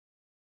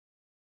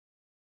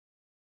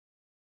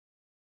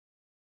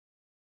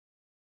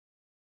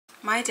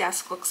My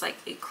desk looks like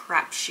a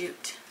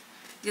crapshoot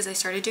because I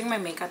started doing my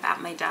makeup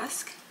at my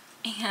desk,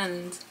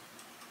 and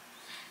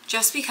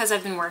just because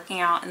I've been working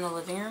out in the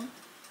living room,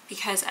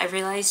 because I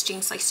realized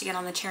Jinx likes to get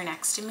on the chair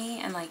next to me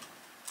and like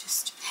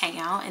just hang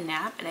out and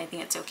nap, and I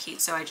think it's so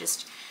cute, so I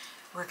just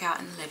work out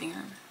in the living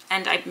room,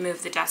 and I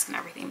moved the desk and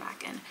everything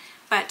back in.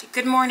 But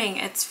good morning,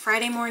 it's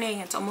Friday morning,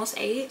 it's almost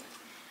 8.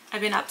 I've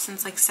been up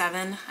since like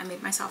 7. I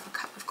made myself a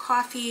cup of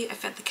coffee, I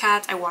fed the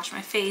cats, I washed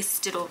my face,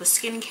 did all the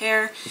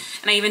skincare,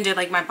 and I even did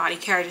like my body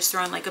care. I just threw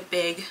on like a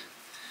big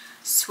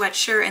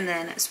sweatshirt and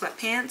then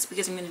sweatpants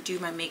because I'm going to do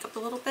my makeup a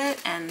little bit,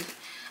 and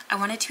I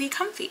wanted to be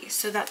comfy,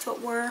 so that's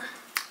what we're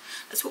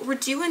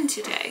doing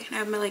today. And I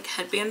have my like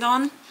headband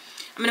on.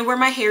 I'm gonna wear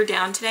my hair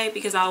down today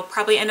because I'll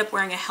probably end up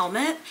wearing a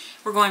helmet.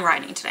 We're going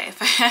riding today,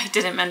 if I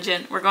didn't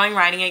mention. We're going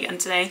riding again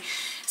today.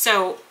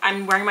 So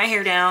I'm wearing my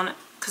hair down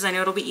because I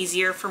know it'll be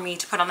easier for me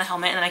to put on the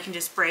helmet, and then I can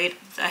just braid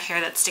the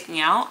hair that's sticking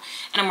out.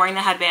 And I'm wearing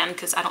the headband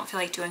because I don't feel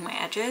like doing my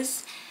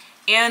edges.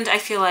 And I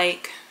feel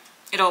like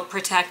it'll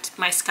protect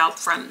my scalp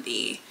from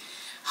the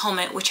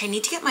helmet, which I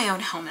need to get my own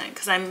helmet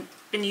because I've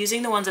been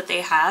using the ones that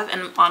they have,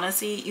 and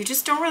honestly, you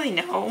just don't really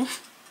know.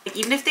 Like,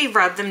 even if they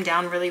rub them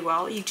down really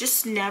well, you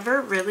just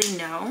never really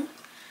know.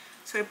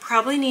 So I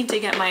probably need to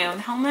get my own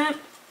helmet.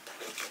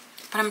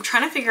 But I'm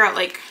trying to figure out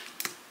like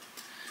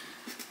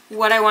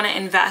what I want to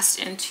invest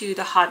into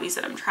the hobbies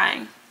that I'm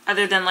trying,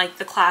 other than like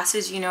the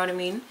classes, you know what I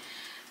mean?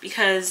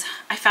 Because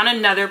I found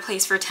another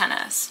place for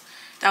tennis.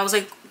 That was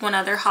like one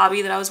other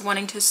hobby that I was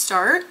wanting to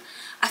start.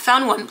 I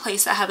found one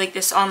place that had like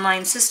this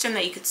online system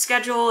that you could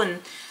schedule,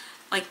 and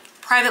like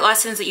private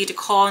lessons that you had to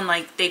call, and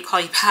like they'd call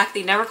you back.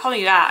 They never called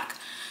me back.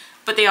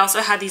 But they also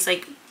had these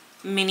like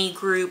mini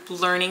group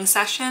learning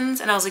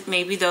sessions, and I was like,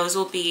 maybe those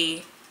will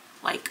be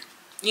like,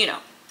 you know,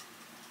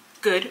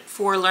 good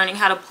for learning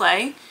how to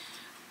play.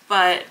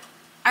 But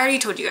I already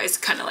told you guys,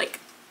 kind of like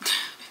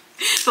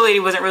the lady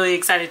wasn't really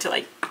excited to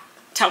like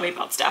tell me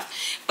about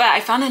stuff. But I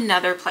found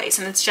another place,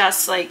 and it's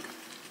just like,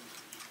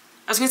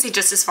 I was gonna say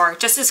just as far,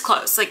 just as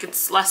close, like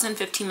it's less than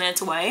 15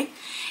 minutes away,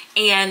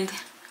 and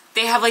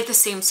they have like the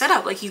same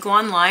setup. Like you go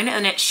online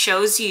and it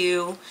shows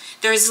you,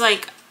 there's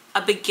like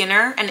a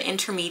beginner and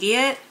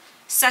intermediate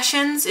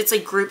sessions. It's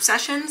like group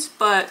sessions,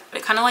 but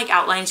it kind of like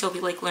outlines, you'll be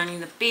like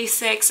learning the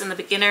basics and the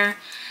beginner,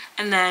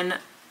 and then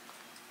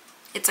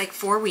it's like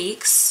 4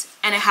 weeks,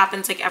 and it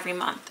happens like every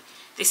month.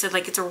 They said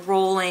like it's a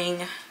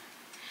rolling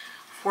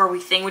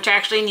 4-week thing, which I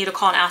actually need to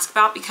call and ask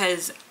about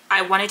because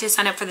I wanted to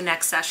sign up for the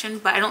next session,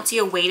 but I don't see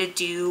a way to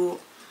do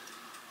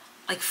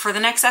like for the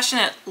next session.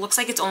 It looks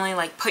like it's only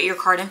like put your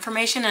card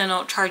information and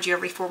it'll charge you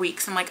every 4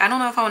 weeks. I'm like, I don't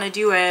know if I want to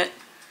do it,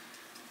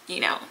 you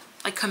know,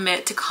 like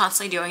commit to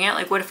constantly doing it.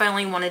 Like what if I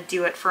only want to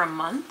do it for a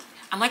month?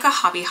 I'm like a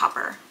hobby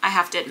hopper, I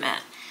have to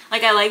admit.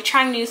 Like I like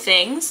trying new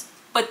things,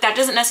 but that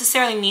doesn't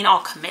necessarily mean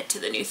I'll commit to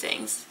the new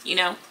things, you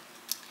know?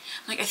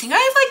 Like I think I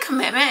have like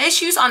commitment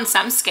issues on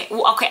some scale.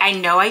 Well, okay, I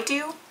know I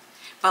do,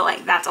 but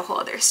like that's a whole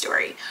other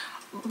story.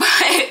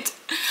 But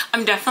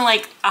I'm definitely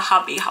like a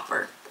hobby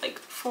hopper, like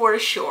for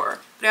sure.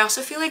 But I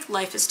also feel like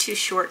life is too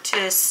short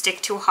to stick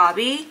to a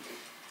hobby,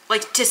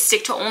 like to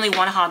stick to only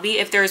one hobby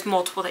if there's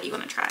multiple that you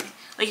want to try.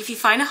 Like if you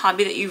find a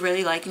hobby that you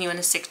really like and you want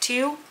to stick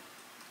to,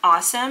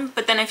 awesome.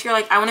 But then if you're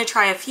like, I want to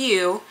try a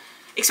few,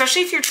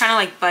 especially if you're trying to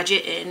like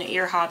budget in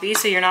your hobby,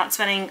 so you're not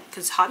spending,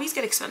 because hobbies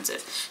get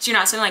expensive, so you're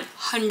not spending like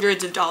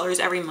hundreds of dollars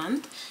every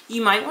month,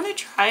 you might want to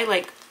try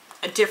like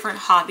a different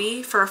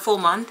hobby for a full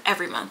month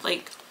every month.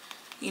 Like,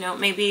 you know,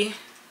 maybe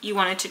you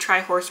wanted to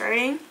try horse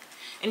riding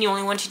and you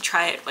only want to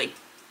try it like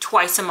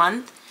twice a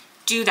month.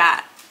 Do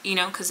that, you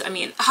know, because I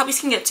mean,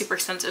 hobbies can get super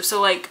expensive,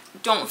 so like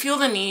don't feel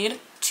the need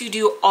to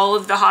do all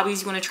of the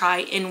hobbies you want to try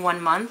in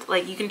 1 month.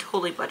 Like you can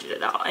totally budget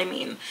it out. I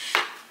mean,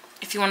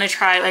 if you want to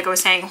try, like I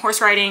was saying,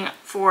 horse riding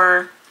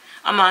for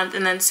a month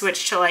and then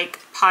switch to like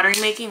pottery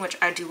making, which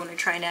I do want to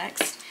try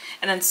next,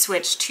 and then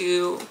switch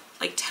to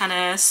like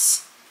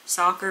tennis,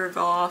 soccer,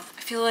 golf.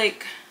 I feel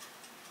like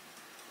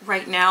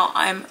right now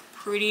I'm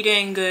pretty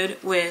dang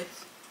good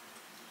with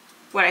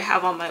what I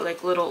have on my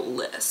like little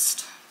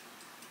list.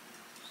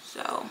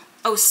 So,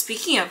 oh,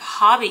 speaking of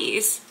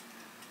hobbies,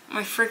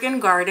 my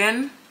freaking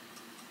garden,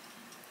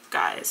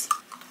 guys,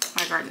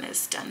 my garden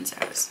is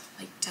Denzo's.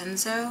 Like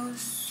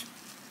Denzo's.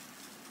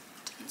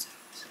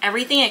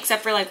 Everything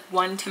except for like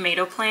one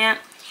tomato plant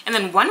and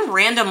then one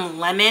random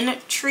lemon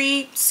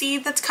tree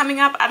seed that's coming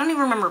up. I don't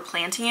even remember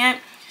planting it,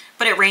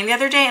 but it rained the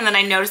other day and then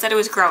I noticed that it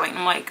was growing.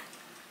 I'm like,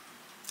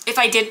 if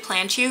I did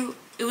plant you,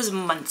 it was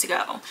months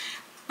ago,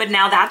 but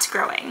now that's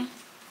growing.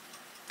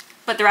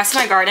 But the rest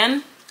of my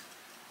garden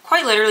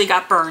quite literally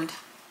got burned.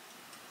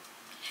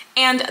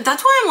 And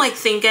that's why I'm like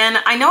thinking,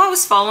 I know I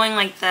was following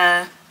like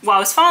I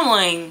was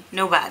following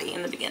nobody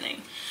in the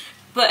beginning,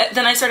 but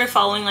then I started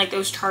following like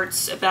those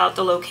charts about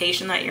the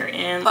location that you're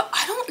in. But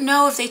I don't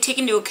know if they take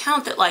into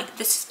account that like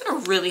this has been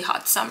a really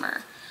hot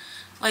summer.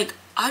 Like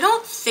I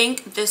don't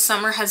think this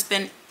summer has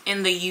been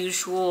in the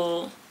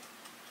usual,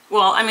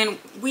 well, I mean,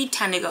 we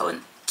tend to go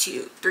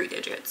into 3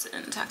 digits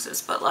in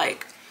Texas, but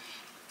like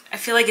I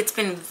feel like it's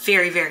been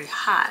very, very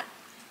hot.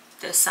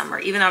 this summer,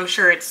 even though I'm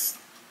sure it's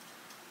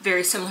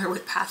very similar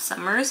with past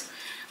summers.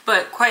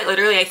 But quite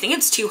literally, I think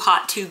it's too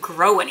hot to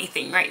grow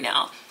anything right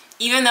now.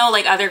 Even though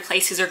like other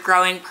places are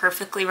growing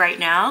perfectly right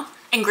now.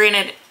 And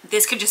granted,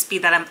 this could just be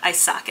that I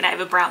suck and I have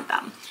a brown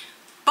thumb.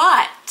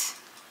 But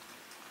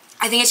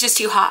I think it's just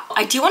too hot.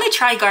 I do want to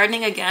try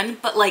gardening again,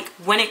 but like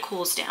when it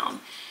cools down.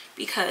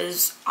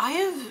 Because I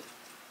have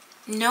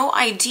no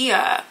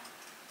idea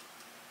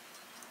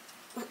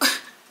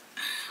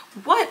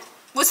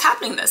what's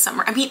happening this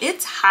summer. I mean,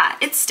 it's hot.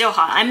 It's still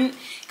hot. I'm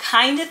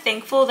kind of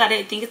thankful that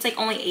I think it's like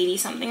only 80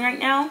 something right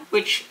now,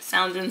 which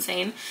sounds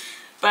insane.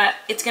 But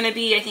it's going to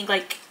be, I think,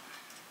 like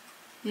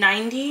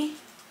 90.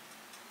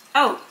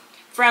 Oh,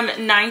 from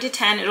 9 to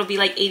 10, it'll be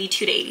like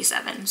 82 to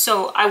 87.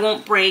 So I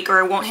won't break or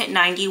I won't hit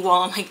 90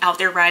 while I'm like out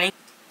there riding.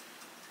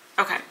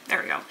 Okay,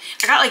 there we go.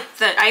 I got like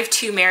I have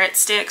 2 Merit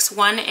sticks.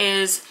 One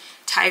is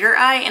Tiger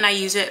Eye and I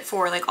use it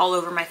for like all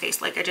over my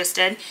face like I just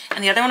did.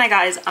 And the other one I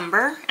got is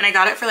Umber and I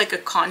got it for like a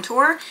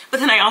contour. But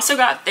then I also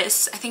got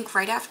this, I think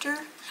right after,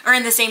 or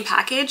in the same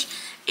package.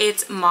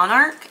 It's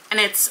Monarch and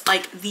it's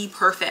like the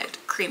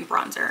perfect cream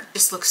bronzer. It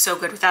just looks so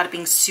good without it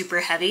being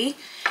super heavy.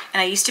 And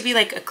I used to be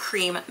like a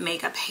cream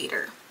makeup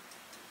hater.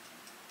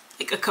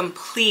 Like a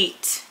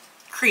complete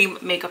cream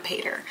makeup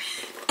hater.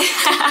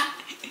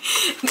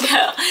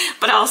 No,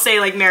 but I'll say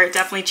like Merit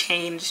definitely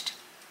changed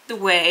the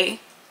way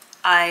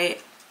I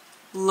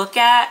look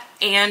at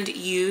and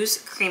use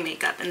cream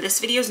makeup. And this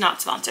video is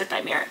not sponsored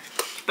by Merit,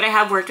 but I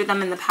have worked with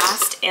them in the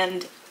past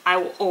and I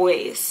will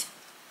always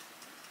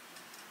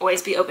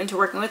be open to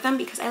working with them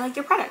because I like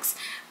their products.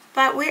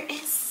 But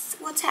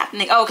what's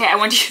happening? Oh, okay, I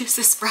want to use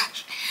this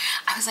brush.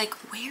 I was like,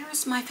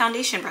 where's my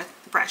foundation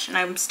brush? And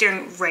I'm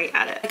staring right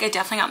at it. Like I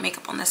definitely got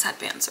makeup on this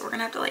headband, so we're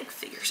gonna have to like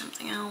figure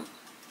something out.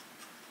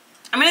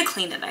 I'm gonna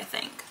clean it, I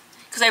think,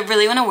 because I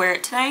really want to wear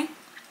it today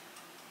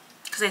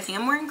because I think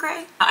I'm wearing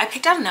gray. I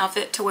picked out an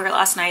outfit to wear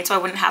last night so I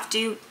wouldn't have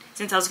to,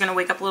 since I was gonna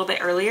wake up a little bit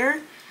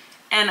earlier.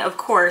 And of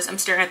course, I'm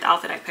staring at the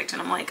outfit I picked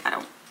and I'm like, I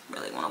don't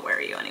really want to wear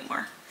you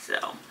anymore.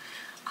 So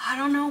I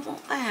don't know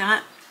about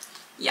that.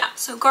 Yeah,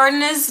 so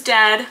garden is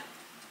dead.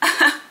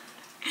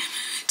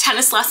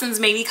 Tennis lessons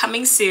may be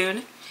coming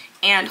soon.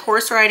 And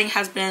horse riding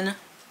has been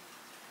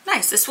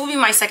nice. This will be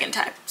my second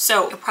time.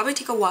 So it'll probably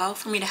take a while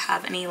for me to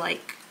have any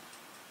like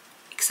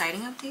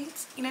exciting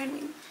updates. You know what I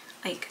mean?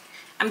 Like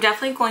I'm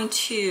definitely going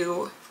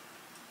to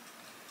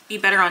be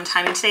better on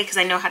timing today because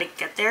I know how to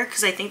get there.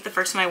 Because I think the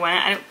first time I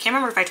went, I can't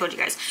remember if I told you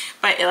guys,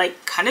 but it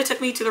like kind of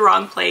took me to the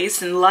wrong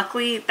place. And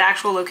luckily the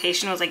actual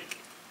location was like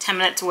 10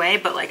 minutes away,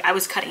 but like I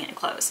was cutting it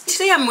close.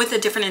 Today I'm with a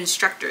different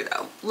instructor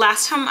though.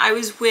 Last time I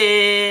was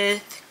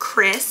with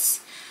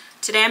Chris.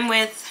 Today I'm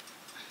with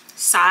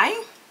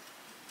Sai.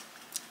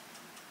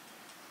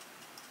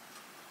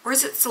 Or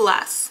is it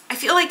Celeste? I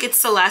feel like it's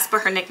Celeste,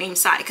 but her nickname's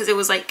Sai because it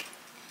was like,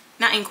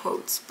 not in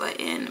quotes, but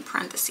in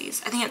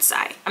parentheses. I think it's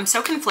Sai. I'm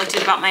so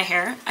conflicted about my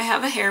hair. I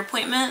have a hair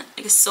appointment,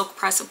 like a silk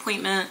press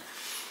appointment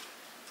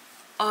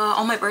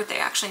on my birthday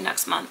actually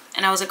next month.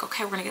 And I was like,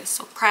 okay, we're gonna get a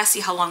silk press,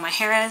 see how long my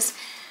hair is.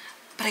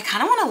 But I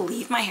kind of want to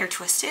leave my hair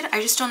twisted. I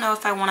just don't know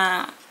if I want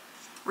to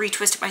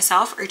retwist it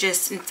myself or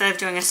just instead of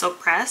doing a silk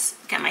press,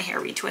 get my hair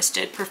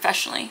retwisted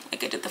professionally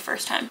like I did the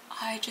first time.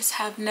 I just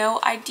have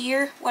no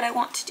idea what I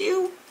want to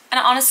do.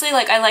 And honestly,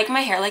 like I like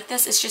my hair like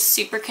this. It's just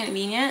super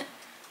convenient.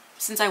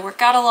 Since I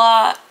work out a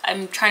lot,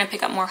 I'm trying to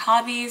pick up more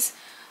hobbies.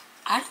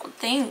 I don't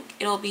think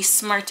it'll be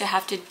smart to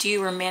have to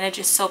do or manage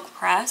a silk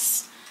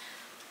press.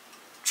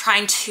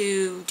 Trying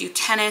to do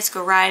tennis,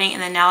 go riding,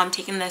 and then now I'm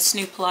taking this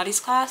new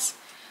Pilates class.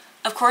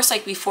 Of course,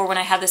 like before when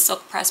I had the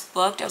silk press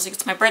booked, I was like,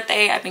 it's my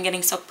birthday, I've been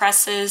getting silk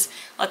presses,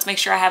 let's make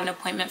sure I have an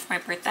appointment for my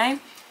birthday.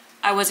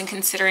 I wasn't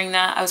considering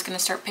that. I was gonna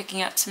start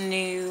picking up some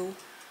new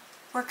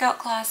workout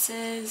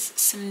classes,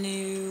 some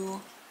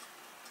new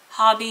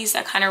hobbies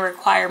that kind of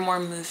require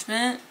more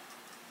movement.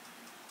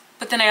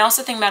 But then I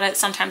also think about it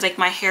sometimes like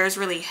my hair is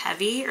really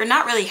heavy, or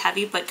not really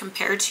heavy, but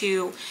compared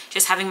to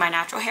just having my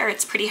natural hair,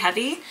 it's pretty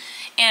heavy.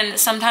 And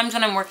sometimes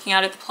when I'm working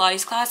out at the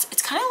Pilates class,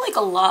 it's kind of like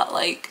a lot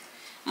like,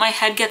 my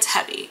head gets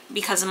heavy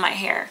because of my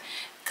hair.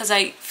 Because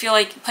I feel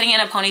like putting it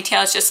in a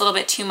ponytail is just a little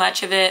bit too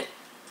much of it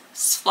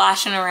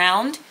splashing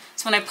around.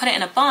 So when I put it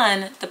in a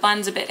bun, the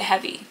bun's a bit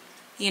heavy,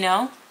 you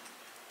know?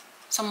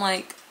 So I'm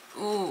like,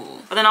 ooh.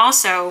 But then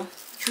also,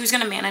 who's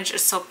gonna manage a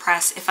silk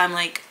press if I'm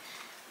like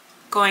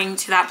going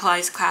to that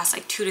Pilates class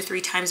like 2 to 3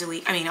 times a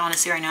week? I mean,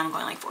 honestly, right now I'm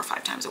going like 4 or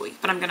 5 times a week,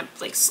 but I'm gonna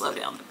like slow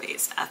down the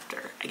pace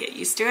after I get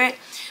used to it.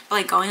 But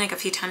like going like a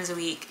few times a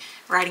week,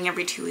 riding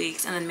every 2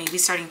 weeks, and then maybe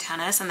starting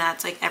tennis, and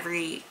that's like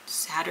every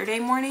Saturday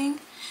morning.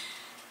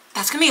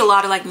 That's gonna be a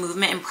lot of like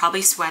movement and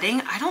probably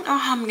sweating. I don't know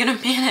how I'm gonna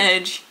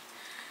manage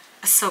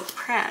a silk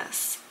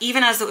press,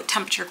 even as the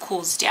temperature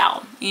cools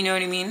down, you know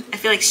what I mean? I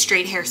feel like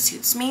straight hair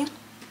suits me.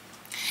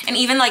 And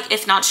even like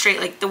if not straight,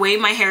 like the way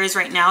my hair is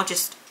right now,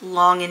 just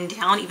long and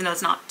down, even though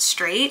it's not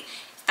straight,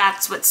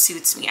 that's what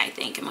suits me, I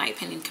think, in my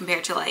opinion,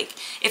 compared to like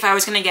if I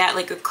was gonna get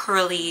like a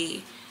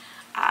curly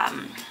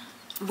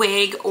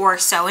wig or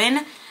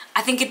sew-in,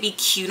 I think it'd be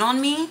cute on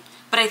me.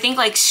 But I think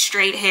like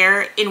straight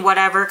hair in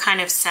whatever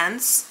kind of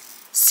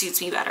sense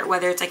suits me better,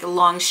 whether it's like a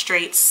long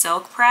straight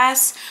silk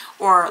press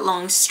or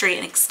long straight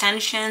and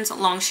extensions,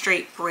 long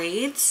straight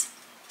braids.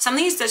 Some of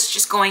these that's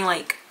just going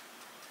like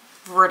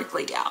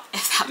vertically down,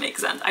 if that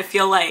makes sense. I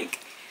feel like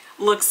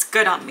looks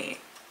good on me,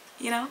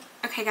 you know?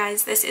 Okay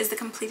guys, this is the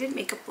completed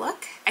makeup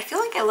look. I feel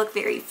like I look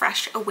very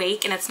fresh,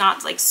 awake, and it's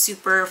not like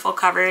super full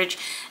coverage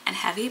and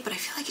heavy, but I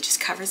feel like it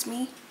just covers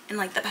me in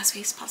like the best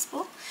ways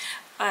possible.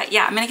 But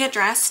yeah, I'm gonna get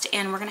dressed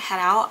and we're gonna head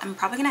out. I'm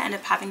probably gonna end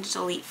up having to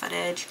delete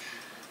footage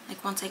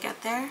like once I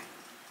get there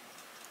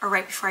or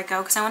right before I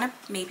go, because I want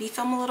to maybe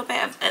film a little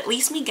bit of at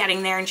least me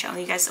getting there and showing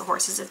you guys the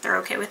horses if they're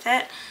okay with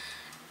it.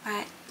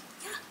 But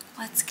yeah,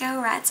 let's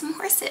go ride some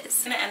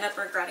horses. I'm gonna end up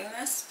regretting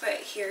this,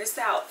 but here's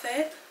the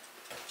outfit.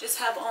 Just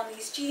have on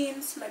these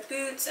jeans, my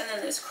boots, and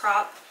then this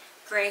crop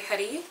gray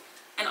hoodie.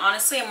 And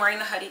honestly, I'm wearing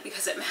the hoodie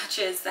because it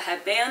matches the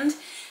headband.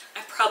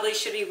 I probably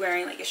should be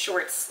wearing like a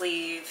short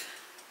sleeve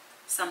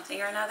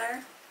something or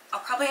another. I'll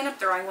probably end up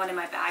throwing one in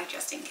my bag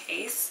just in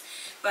case.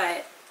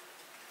 But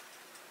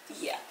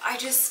yeah, I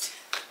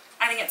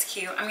think it's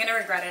cute. I'm gonna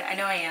regret it. I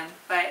know I am,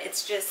 but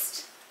it's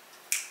just,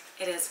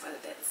 it is what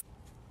it is.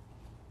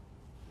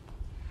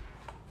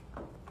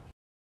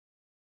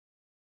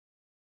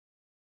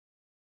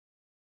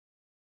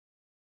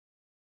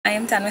 I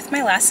am done with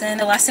my lesson.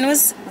 The lesson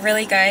was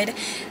really good.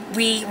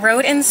 We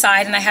rode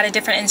inside and I had a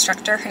different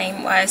instructor. Her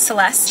name was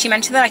Celeste. She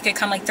mentioned that I could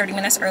come like 30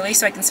 minutes early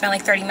so I can spend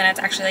like 30 minutes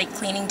actually like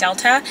cleaning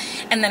Delta,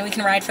 and then we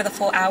can ride for the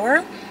full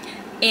hour.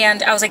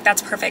 And I was like,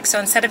 that's perfect. So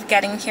instead of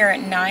getting here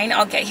at 9,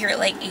 I'll get here at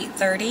like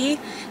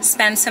 8:30,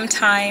 spend some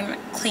time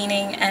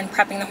cleaning and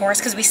prepping the horse,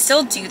 because we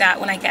still do that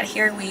when I get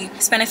here. We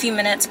spend a few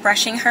minutes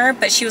brushing her,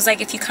 but she was like,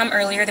 if you come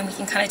earlier, then we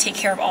can kind of take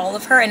care of all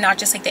of her and not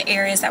just like the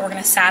areas that we're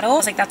gonna saddle. I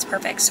was like, that's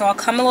perfect. So I'll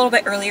come a little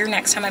bit earlier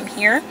next time I'm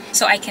here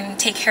so I can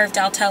take care of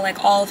Delta,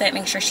 like all of it,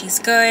 make sure she's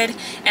good.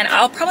 And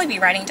I'll probably be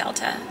riding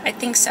Delta. I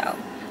think so.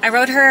 I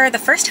rode her the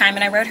first time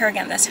and I rode her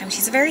again this time.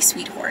 She's a very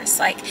sweet horse.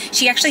 Like,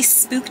 she actually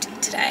spooked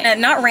today.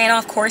 And not ran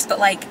off course, but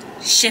like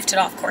shifted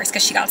off course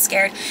because she got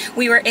scared.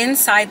 We were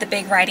inside the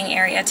big riding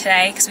area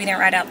today because we didn't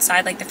ride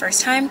outside like the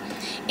first time.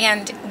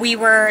 And we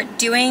were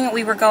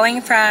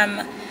going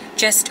from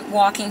just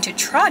walking to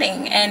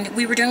trotting, and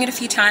we were doing it a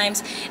few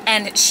times,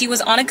 and she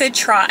was on a good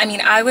trot. I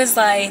mean, I was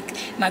like,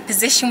 my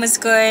position was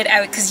good,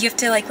 because you have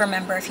to like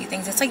remember a few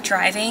things. It's like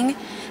driving,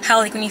 how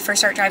like when you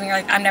first start driving, you're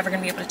like, I'm never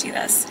gonna be able to do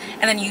this,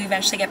 and then you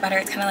eventually get better.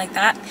 It's kind of like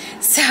that.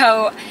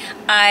 So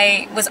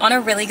I was on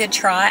a really good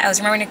trot. I was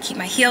remembering to keep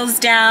my heels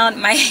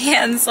down, my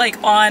hands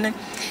like on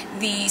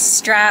the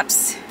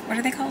straps. What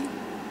are they called?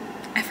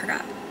 I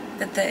forgot.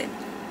 The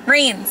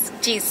reins.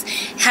 Jeez,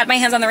 had my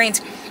hands on the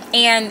reins.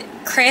 And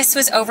Chris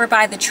was over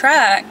by the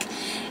truck,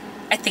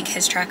 I think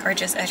his truck or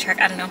just a truck,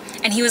 I don't know.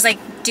 And he was like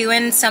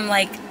doing some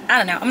like, I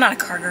don't know, I'm not a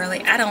car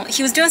girly,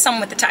 he was doing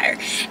something with the tire.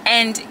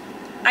 And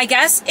I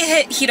guess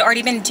he'd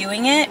already been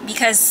doing it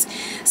because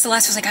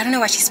Celeste was like, I don't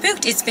know why she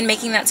spooked. It's been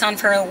making that sound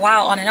for a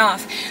while on and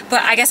off.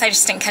 But I guess I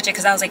just didn't catch it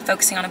because I was like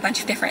focusing on a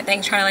bunch of different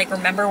things, trying to like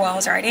remember while I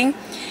was riding.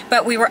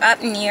 But we were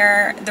up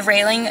near the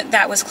railing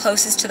that was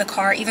closest to the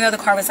car, even though the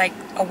car was like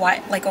a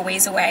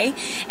ways away.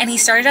 And he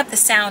started up the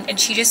sound and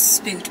she just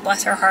spooked,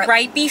 bless her heart.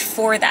 Right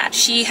before that,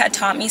 Celeste had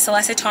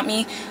taught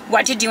me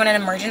what to do in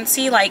an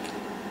emergency. Like,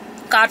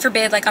 God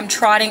forbid, like I'm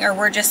trotting or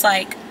we're just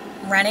like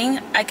running,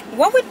 like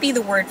what would be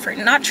the word for it?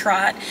 Not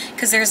trot,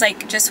 because there's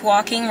like just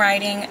walking,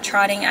 riding,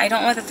 trotting. I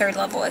don't know what the third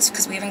level is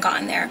because we haven't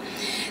gotten there.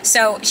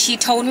 So she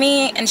told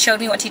me and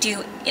showed me what to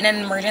do in an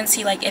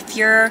emergency, like if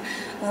you're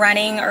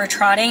running or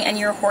trotting and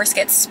your horse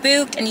gets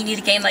spooked and you need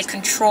to gain like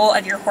control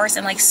of your horse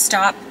and like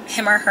stop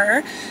him or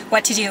her,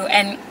 what to do.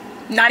 And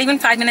not even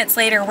 5 minutes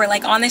later, we're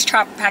like on this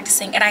trot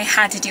practicing, and I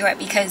had to do it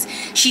because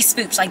she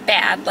spooked like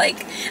bad.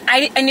 Like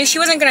I knew she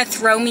wasn't gonna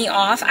throw me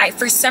off.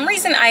 For some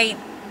reason I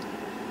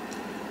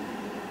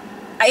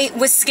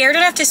was scared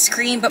enough to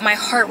scream, but my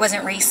heart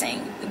wasn't racing,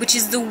 which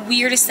is the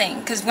weirdest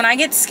thing, because when I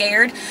get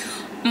scared,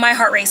 my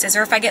heart races.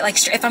 Or if I get like,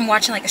 if I'm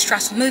watching like a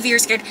stressful movie or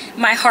scared,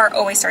 my heart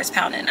always starts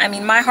pounding. I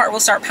mean, my heart will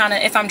start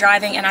pounding if I'm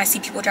driving and I see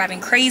people driving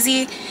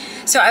crazy.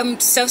 So I'm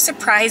so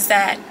surprised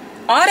that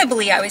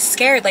audibly I was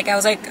scared. Like I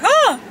was like,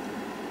 ah!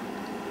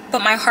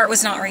 But my heart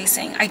was not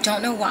racing. I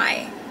don't know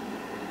why.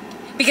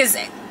 Because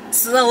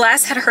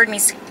Celeste had heard me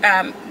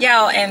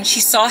yell, and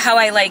she saw how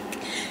I like,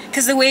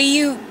 because the way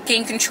you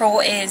gain control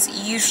is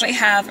you usually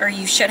have, or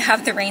you should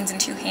have, the reins in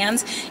 2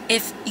 hands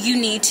if you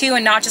need to,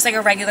 and not just like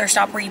a regular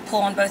stop where you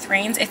pull on both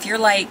reins. If you're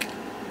like,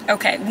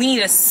 okay, we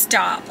need to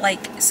stop,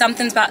 like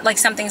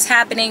something's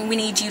happening, we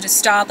need you to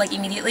stop like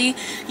immediately,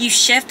 you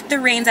shift the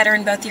reins that are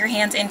in both your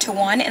hands into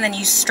one, and then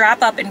you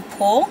strap up and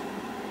pull.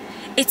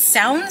 It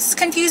sounds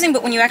confusing,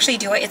 but when you actually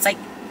do it, it's like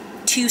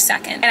 2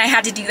 seconds. And I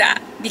had to do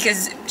that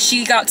because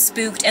she got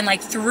spooked and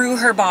like threw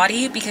her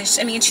body, because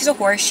I mean, she's a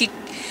horse.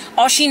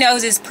 All she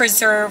knows is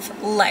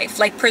preserve life,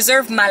 like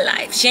preserve my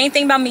life. She ain't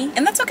thinking about me,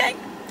 and that's okay.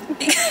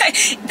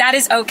 That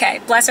is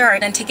okay, bless her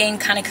heart. And to gain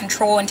kind of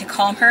control and to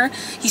calm her,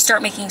 you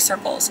start making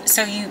circles.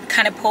 So you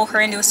kind of pull her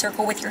into a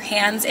circle with your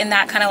hands, and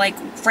that kind of like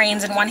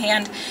reins in one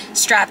hand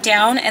strapped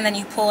down, and then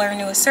you pull her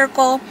into a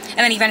circle, and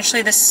then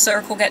eventually the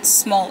circle gets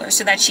smaller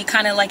so that she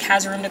kind of like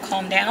has room to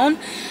calm down.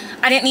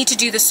 I didn't need to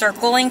do the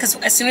circling because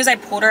as soon as I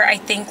pulled her, I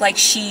think like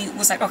she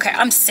was like, okay,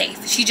 I'm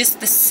safe. She just,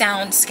 the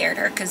sound scared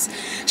her because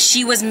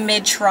she was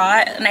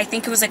mid-trot, and I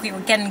think it was like we were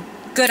getting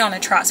good on a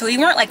trot. So we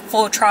weren't like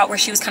full trot where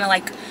she was kind of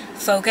like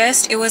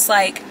focused. It was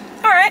like,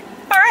 all right,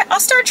 I'll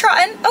start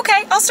trotting.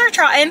 Okay, I'll start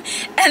trotting.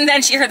 And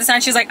then she heard the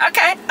sound. She was like,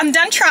 okay, I'm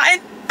done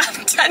trotting.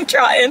 I'm done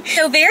trotting.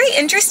 So very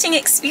interesting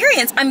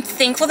experience. I'm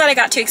thankful that I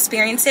got to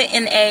experience it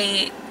in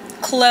a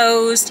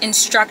closed,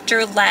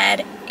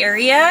 instructor-led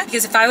area,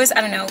 because if I was,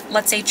 I don't know,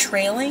 let's say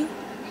trailing,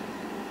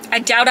 I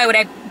doubt I would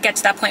get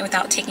to that point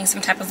without taking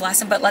some type of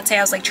lesson. But let's say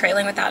I was like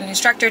trailing without an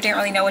instructor, didn't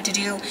really know what to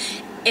do.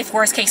 If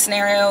worst case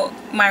scenario,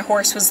 my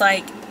horse was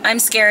like, I'm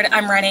scared,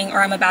 I'm running,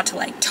 or I'm about to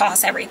like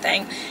toss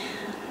everything,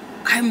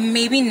 I'm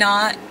maybe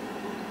not,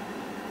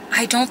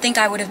 I don't think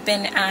I would have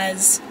been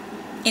as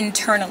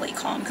internally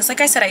calm. Because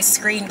like I said, I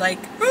screamed like,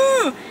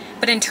 "Ooh!"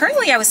 But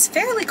internally I was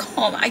fairly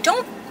calm. I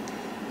don't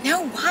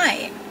know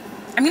why.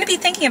 I'm gonna be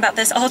thinking about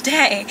this all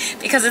day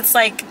because it's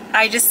like,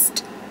 I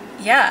just,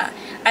 yeah.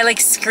 I like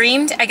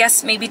screamed, I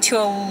guess maybe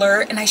to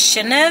alert, and I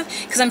shouldn't have,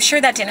 because I'm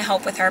sure that didn't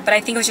help with her, but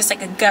I think it was just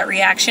like a gut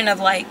reaction of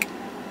like,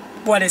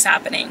 what is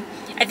happening?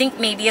 I think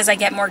maybe as I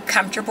get more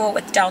comfortable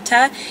with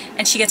Delta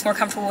and she gets more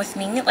comfortable with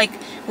me, like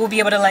we'll be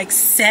able to like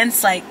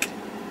sense like,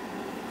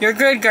 you're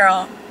good,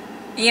 girl.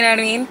 You know what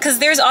I mean? Because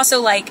there's also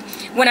like,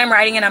 when I'm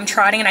riding and I'm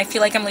trotting and I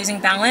feel like I'm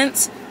losing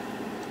balance,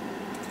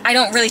 I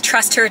don't really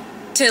trust her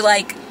to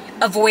like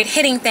avoid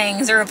hitting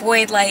things or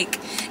avoid like,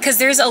 because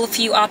there's a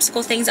few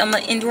obstacle things on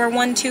the indoor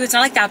one too. It's not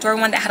like the outdoor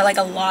one that had like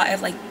a lot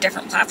of like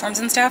different platforms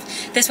and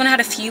stuff. This one had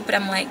a few, but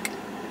I'm like,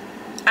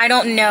 I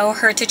don't know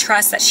her to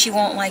trust that she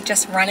won't like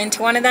just run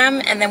into one of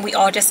them and then we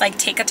all just like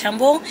take a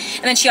tumble.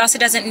 And then she also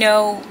doesn't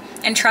know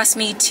and trust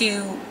me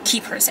to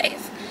keep her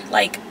safe,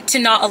 like to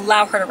not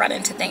allow her to run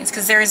into things,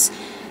 because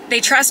they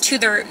trust who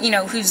they're, you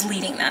know, who's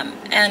leading them.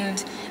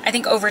 And I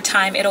think over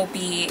time it'll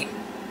be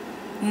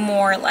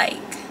more like,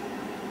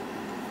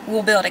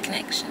 we'll build a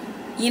connection.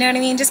 You know what I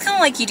mean? Just kind of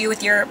like you do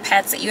with your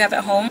pets that you have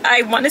at home.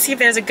 I want to see if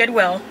there's a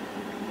Goodwill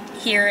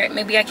here.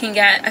 Maybe I can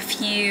get a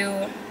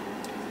few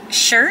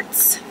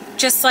shirts.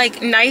 Just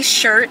like nice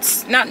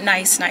shirts. Not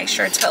nice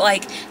shirts, but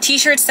like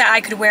t-shirts that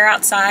I could wear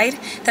outside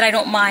that I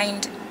don't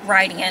mind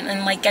riding in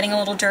and like getting a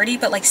little dirty,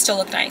 but like still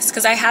look nice.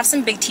 Because I have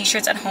some big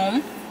t-shirts at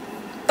home,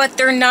 but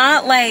they're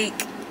not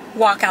like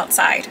walk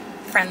outside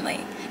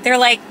friendly. They're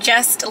like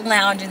just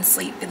lounge and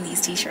sleep in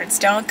these t-shirts.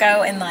 Don't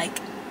go and like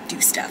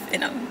do stuff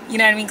in them. You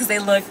know what I mean? Because they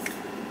look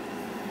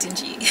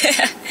dingy.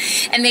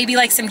 And maybe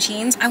like some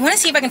jeans. I want to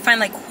see if I can find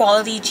like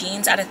quality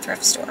jeans at a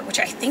thrift store, which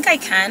I think I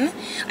can.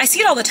 I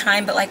see it all the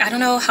time, but like I don't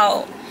know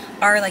how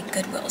our like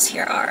Goodwills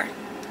here are.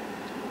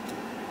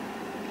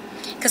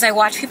 Because I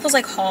watch people's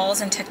like hauls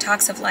and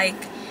TikToks of like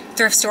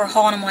thrift store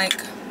haul, and I'm like,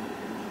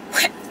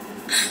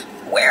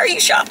 where are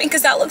you shopping?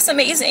 Because that looks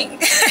amazing.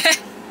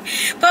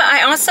 But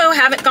I also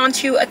haven't gone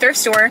to a thrift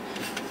store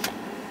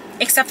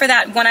except for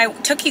that one I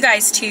took you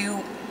guys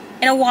to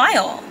in a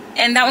while.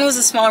 And that one was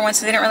a smaller one,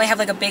 so they didn't really have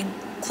like a big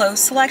clothes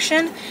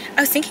selection.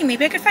 I was thinking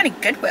maybe I could find a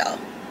Goodwill.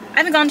 I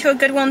haven't gone to a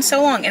Goodwill in so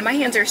long, and my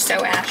hands are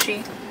so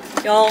ashy.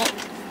 Y'all,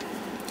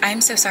 I'm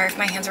so sorry if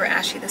my hands were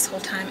ashy this whole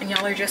time, and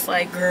y'all are just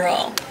like,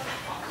 girl.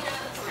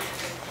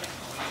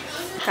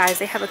 Guys,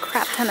 they have a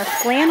crap ton of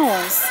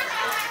flannels.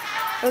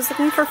 I was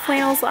looking for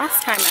flannels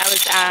last time I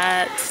was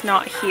at,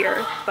 not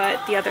here,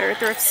 but the other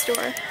thrift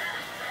store.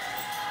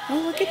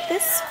 Oh, look at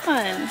this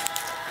one.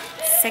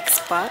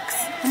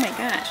 $6. Oh my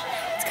gosh.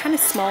 It's kind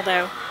of small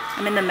though.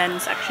 I'm in the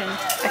men's section.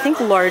 I think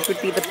large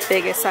would be the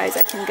biggest size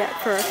I can get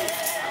for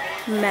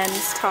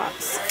men's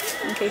tops,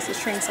 in case it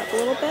shrinks up a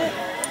little bit.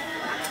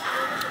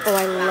 Oh,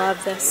 I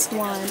love this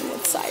one.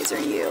 What size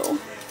are you?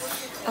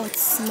 Oh,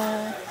 it's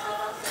small.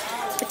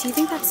 But do you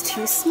think that's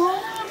too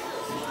small?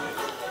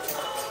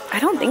 I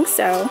don't think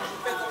so.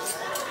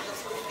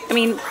 I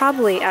mean,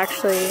 probably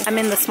actually. I'm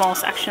in the small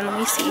section. Let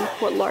me see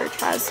what large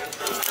has.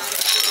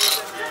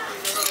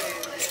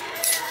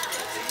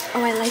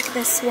 Oh, I like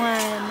this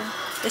one.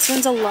 This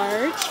one's a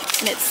large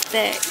and it's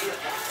thick.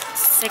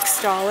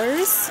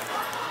 $6.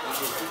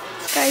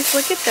 Guys,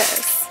 look at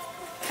this.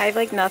 I have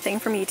like nothing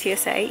from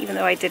UTSA, even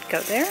though I did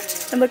go there.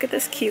 And look at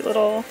this cute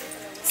little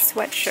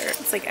sweatshirt.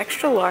 It's like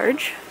extra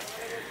large.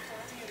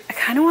 I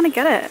kind of want to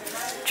get it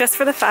just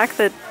for the fact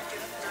that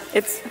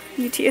it's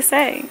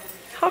UTSA.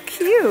 How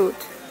cute.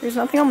 There's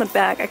nothing on the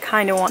back. I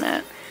kind of want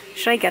it.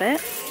 Should I get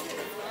it?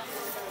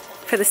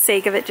 For the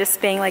sake of it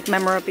just being like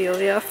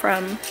memorabilia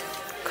from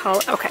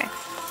college. Okay.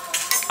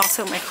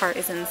 Also, my cart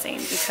is insane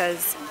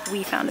because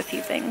we found a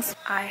few things.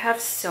 I have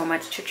so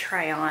much to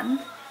try on.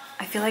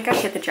 I feel like I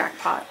hit the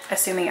jackpot,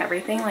 assuming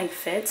everything like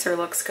fits or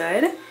looks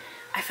good.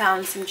 I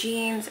found some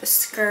jeans, a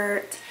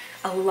skirt,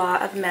 a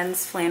lot of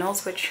men's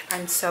flannels, which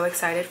I'm so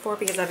excited for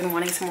because I've been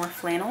wanting some more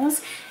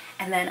flannels.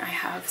 And then I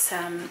have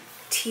some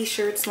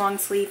t-shirts, long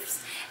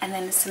sleeves, and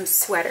then some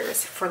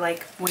sweaters for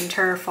like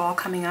winter, fall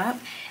coming up.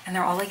 And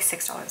they're all like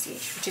 $6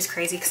 each, which is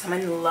crazy because I'm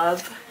in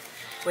love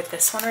with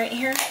this one right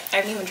here. I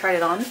haven't even tried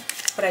it on,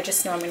 but I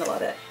just know I'm gonna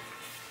love it.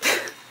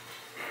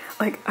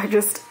 Like, I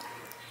just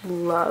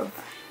love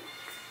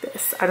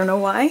this. I don't know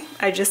why.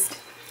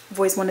 I've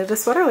always wanted a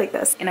sweater like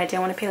this, and I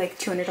didn't want to pay like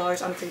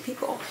 $200 on 3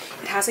 people.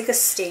 It has like a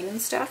stain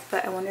and stuff,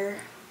 but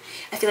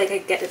I feel like I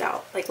get it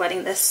out. Like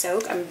letting this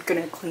soak, I'm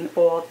gonna clean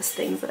all the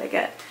stains that I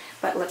get.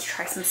 But let's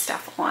try some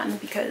stuff on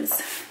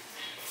because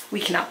we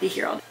cannot be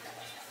here all day.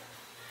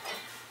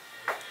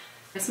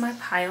 Here's my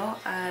pile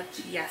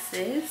of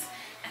yeses,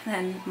 and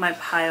then my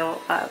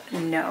pile of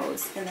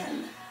no's, and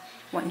then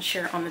one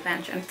shirt on the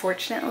bench.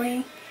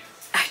 Unfortunately,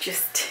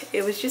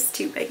 it was just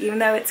too big. Even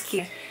though it's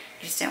cute,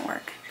 it just didn't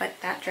work. But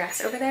that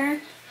dress over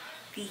there,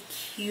 the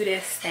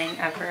cutest thing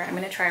ever. I'm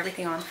gonna try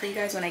everything on for you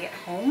guys when I get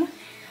home.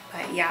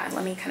 But yeah,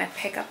 let me kind of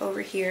pick up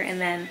over here, and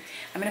then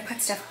I'm gonna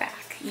put stuff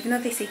back. Even though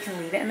they say you can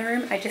leave it in the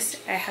room, I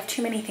have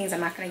too many things I'm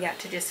not gonna get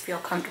to just feel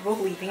comfortable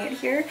leaving it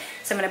here.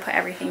 So I'm gonna put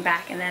everything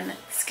back and then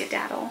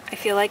skedaddle. I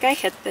feel like I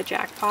hit the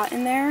jackpot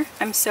in there.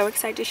 I'm so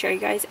excited to show you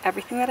guys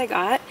everything that I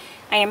got.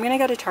 I am gonna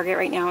go to Target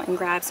right now and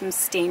grab some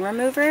stain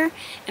remover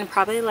and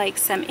probably like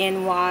some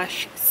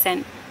in-wash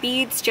scent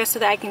beads just so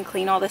that I can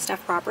clean all this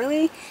stuff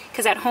properly.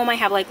 Because at home I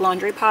have like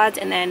laundry pods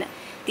and then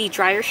the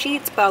dryer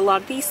sheets, but a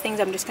lot of these things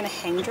I'm just gonna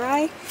hang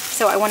dry.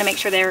 So I wanna make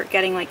sure they're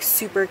getting like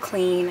super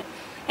clean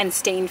and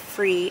stain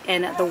free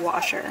in the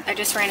washer. I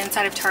just ran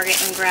inside of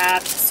Target and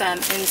grabbed some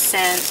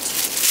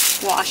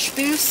Scent Wash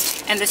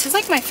Boost. And this is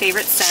like my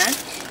favorite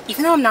scent.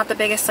 Even though I'm not the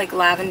biggest like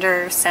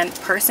lavender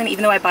scent person,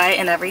 even though I buy it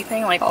in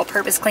everything, like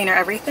all-purpose cleaner,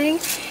 everything,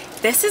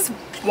 this is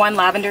one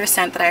lavender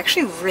scent that I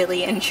actually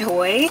really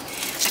enjoy. I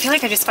feel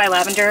like I just buy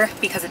lavender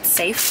because it's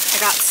safe. I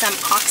got some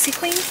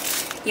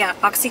OxiClean. Yeah,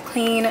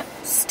 OxiClean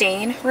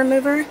stain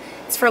remover.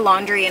 It's for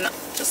laundry and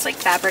just like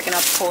fabric and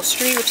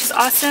upholstery, which is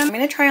awesome. I'm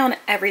gonna try on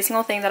every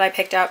single thing that I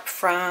picked up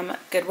from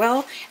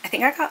Goodwill. I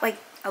think I got like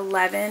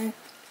 11,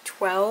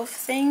 12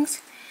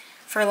 things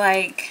for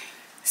like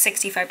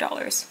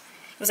 $65.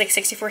 It was like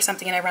 64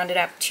 something and I rounded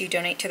up to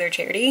donate to their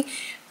charity.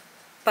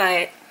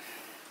 But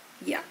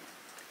yeah,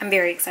 I'm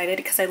very excited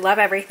because I love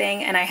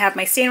everything, and I have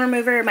my stain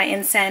remover,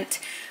 my Scent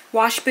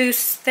Wash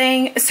Boost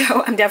thing,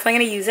 so I'm definitely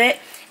gonna use it.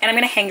 And I'm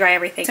gonna hang dry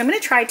everything. So I'm gonna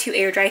try to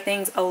air dry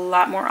things a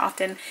lot more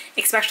often,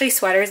 especially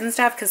sweaters and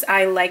stuff, because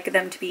I like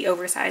them to be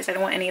oversized. I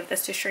don't want any of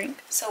this to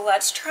shrink. So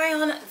let's try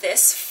on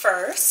this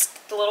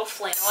first, the little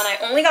flannel. And I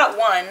only got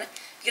one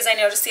because I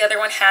noticed the other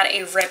one had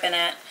a rip in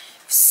it.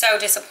 So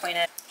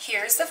disappointed.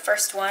 Here's the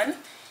first one,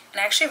 and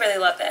I actually really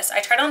love this.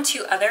 I tried on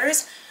 2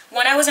 others.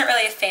 One I wasn't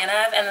really a fan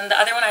of, and then the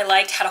other one I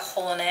liked had a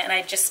hole in it, and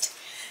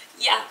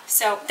yeah,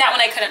 so that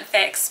one I couldn't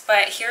fix.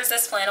 But here's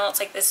this flannel. It's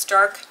like this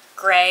dark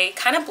gray,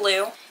 kind of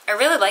blue. I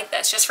really like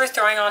this just for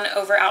throwing on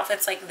over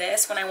outfits like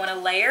this when I want to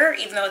layer,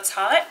 even though it's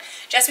hot.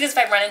 Just because if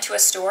I run into a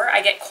store,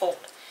 I get cold.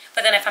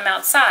 But then if I'm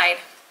outside,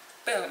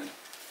 boom.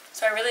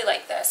 So I really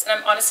like this. And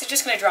I'm honestly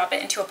just going to drop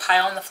it into a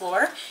pile on the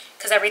floor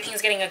because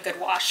everything's getting a good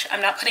wash.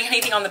 I'm not putting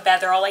anything on the bed.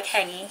 They're all like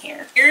hanging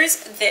here.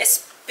 Here's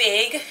this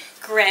big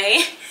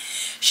gray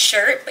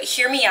shirt, but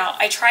hear me out.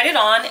 I tried it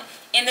on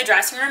in the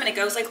dressing room and it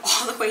goes like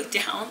all the way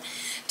down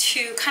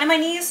to kind of my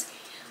knees.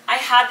 I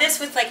had this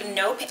with like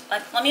no,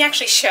 let me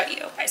actually show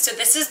you. Okay, so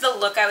this is the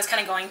look I was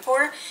kind of going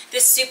for.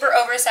 This super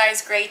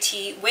oversized gray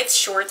tee with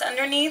shorts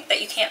underneath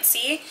that you can't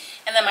see,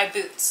 and then my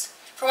boots.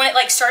 For when it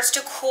like starts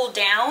to cool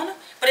down,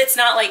 but it's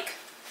not like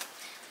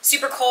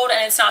super cold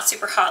and it's not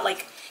super hot,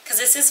 like, because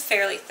this is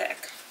fairly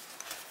thick.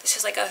 This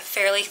is like a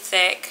fairly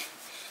thick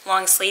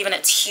long sleeve and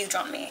it's huge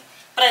on me.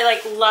 But I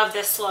like love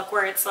this look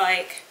where it's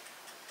like,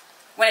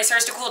 when it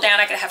starts to cool down,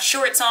 I could have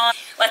shorts on.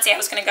 Let's say I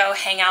was gonna go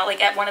hang out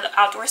like at one of the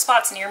outdoor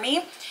spots near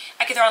me.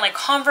 I could throw on like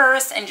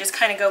Converse and just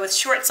kind of go with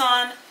shorts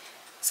on.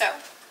 So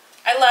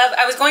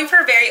I was going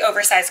for very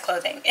oversized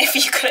clothing, if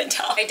you couldn't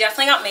tell. I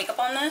definitely got makeup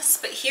on this,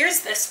 but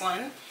here's this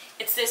one.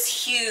 It's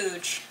this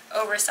huge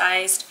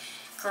oversized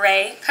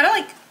gray, kind of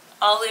like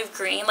olive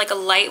green, like a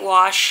light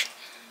wash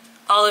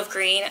olive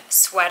green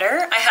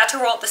sweater. I had to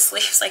roll up the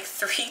sleeves like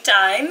 3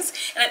 times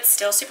and it's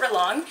still super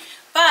long.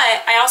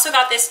 But I also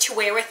got this to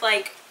wear with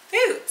like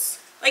boots.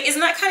 Like,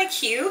 isn't that kind of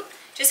cute?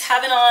 Just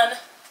having on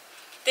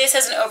this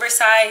as an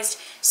oversized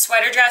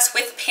sweater dress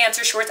with pants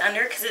or shorts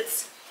under, because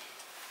it's,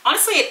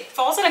 honestly, it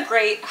falls at a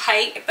great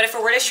height, but if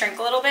it were to shrink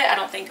a little bit, I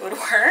don't think it would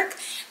work.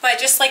 But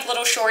just like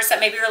little shorts that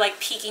maybe are like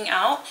peeking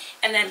out,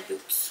 and then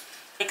boots.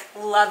 Like,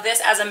 love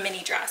this as a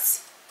mini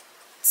dress.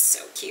 It's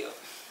so cute.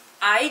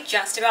 I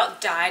just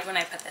about died when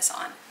I put this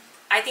on.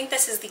 I think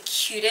this is the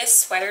cutest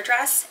sweater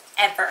dress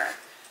ever.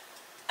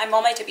 I'm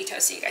on my tippy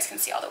toes so you guys can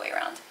see all the way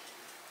around.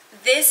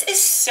 This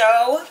is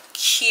so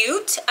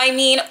cute. I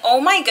mean,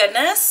 oh my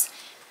goodness.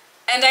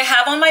 And I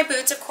have on my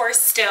boots, of course,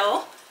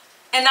 still.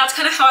 And that's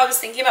kind of how I was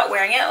thinking about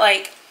wearing it.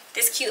 Like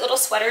this cute little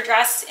sweater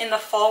dress in the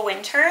fall,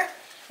 winter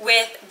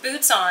with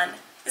boots on.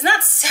 Isn't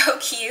that so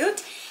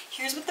cute?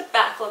 Here's what the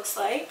back looks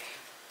like.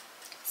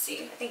 Let's see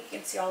if think you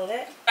can see all of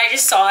it. I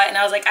just saw it and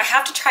I was like, I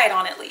have to try it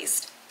on at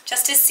least,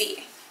 just to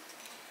see.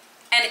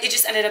 And it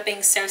just ended up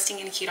being so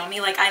stinking cute on me.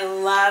 Like, I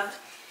love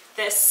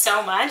this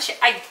so much.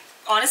 I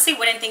honestly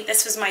wouldn't think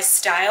this was my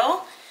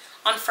style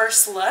on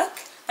first look,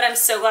 but I'm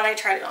so glad I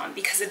tried it on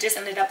because it just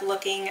ended up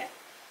looking,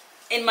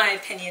 in my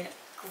opinion,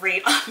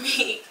 great on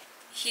me.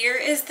 Here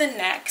is the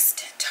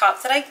next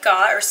top that I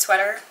got, or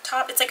sweater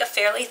top. It's like a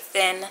fairly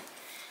thin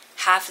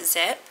half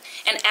zip,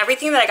 and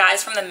everything that I got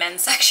is from the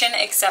men's section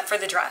except for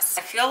the dress.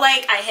 I feel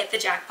like I hit the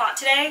jackpot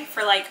today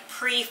for like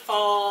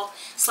pre-fall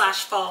 /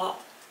 fall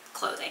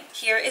clothing.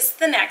 Here is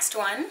the next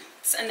one.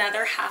 It's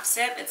another half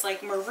zip. It's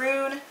like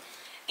maroon,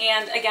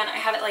 and again I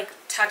have it like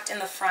tucked in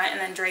the front and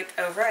then draped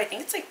over. I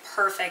think it's like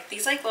perfect.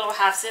 These like little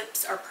half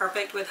zips are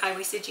perfect with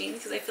high-waisted jeans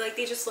because I feel like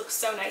they just look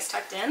so nice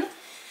tucked in.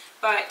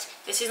 But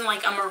this is in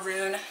like a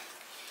maroon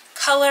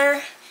color,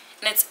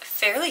 and it's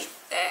fairly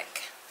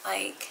thick.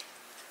 Like,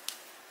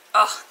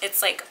 oh,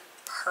 it's like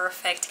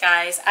perfect,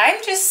 guys.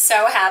 I'm just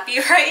so happy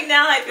right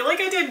now. I feel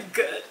like I did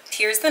good.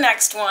 Here's the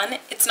next one.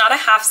 It's not a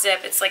half zip,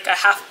 it's like a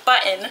half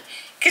button,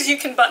 because you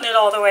can button it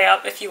all the way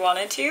up if you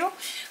wanted to.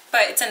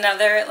 But it's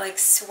another like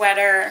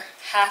sweater,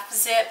 half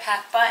zip,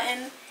 half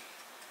button.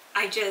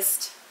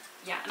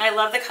 Yeah, and I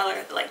love the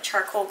color, the like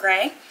charcoal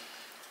gray.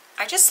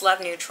 I just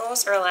love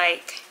neutrals, or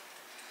like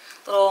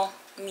little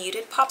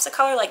muted pops of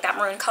color. Like that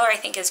maroon color I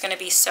think is going to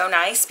be so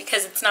nice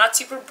because it's not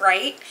super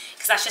bright,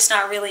 because that's just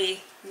not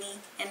really me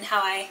and how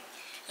I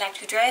like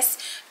to dress.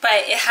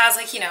 But it has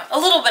like, you know, a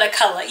little bit of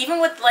color.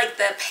 Even with like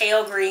the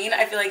pale green,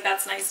 I feel like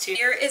that's nice too.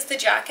 Here is the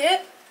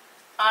jacket.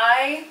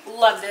 I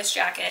love this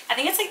jacket. I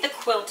think it's like the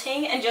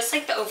quilting and just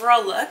like the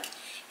overall look.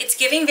 It's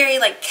giving very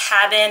like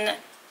cabin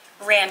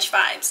ranch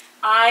vibes.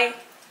 I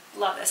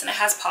love this, and it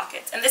has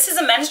pockets. And this is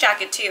a men's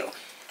jacket too.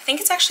 I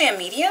think it's actually a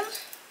medium,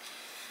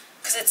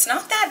 because it's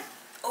not that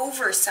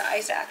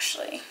oversized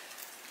actually.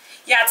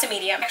 Yeah, it's a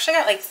medium. I actually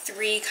got like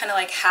 3 kind of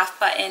like half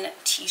button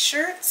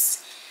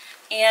t-shirts,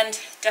 and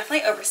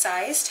definitely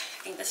oversized.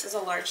 I think this is a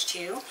large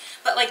too.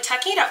 But like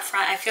tucking it up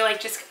front, I feel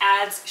like just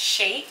adds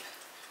shape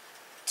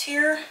to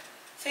your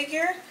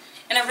figure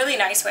in a really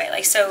nice way.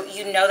 Like, so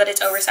you know that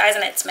it's oversized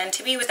and it's meant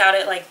to be without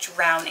it like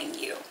drowning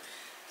you.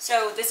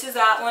 So this is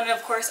that one. And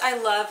of course I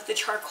love the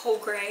charcoal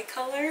gray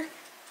color.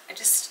 I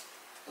just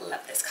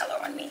love this color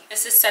on me.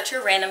 This is such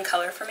a random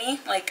color for me,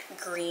 like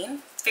green.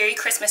 It's very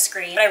Christmas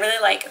green, but I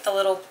really like the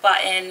little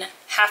button,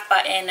 half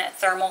button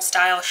thermal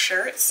style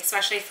shirts,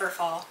 especially for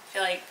fall. I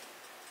feel like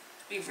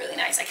it'd be really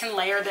nice. I can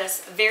layer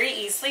this very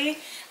easily.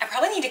 I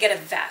probably need to get a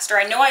vest, or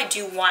I know I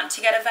do want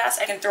to get a vest.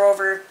 I can throw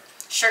over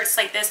shirts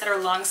like this that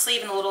are long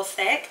sleeve and a little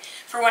thick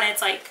for when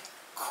it's like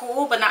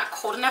cool but not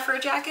cold enough for a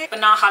jacket, but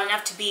not hot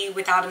enough to be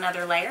without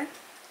another layer.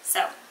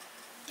 So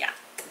yeah,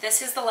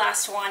 this is the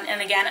last one,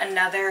 and again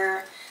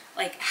another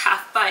like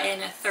half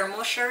button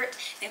thermal shirt.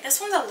 I think this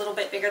one's a little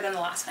bit bigger than the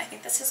last one. I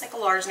think this is like a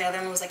large and the other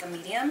one was like a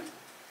medium.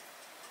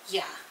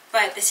 Yeah,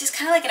 but this is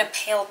kind of like in a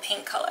pale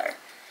pink color.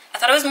 I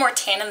thought it was more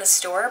tan in the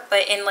store,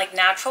 but in like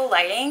natural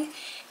lighting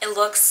it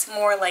looks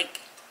more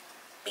like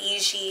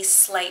beigey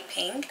slight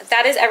pink.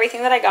 That is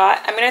everything that I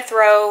got. I'm gonna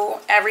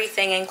throw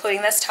everything,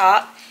 including this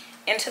top,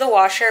 into the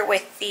washer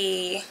with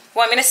the,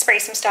 well, I'm gonna spray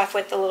some stuff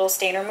with the little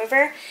stain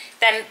remover,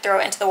 then throw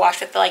it into the wash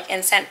with the like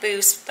Instant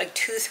Boost, like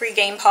 2-3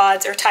 Game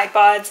Pods or Tide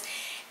Pods,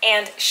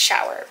 and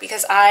shower,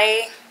 because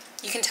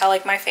you can tell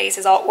like my face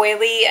is all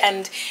oily,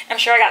 and I'm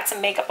sure I got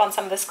some makeup on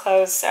some of this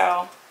clothes,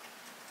 so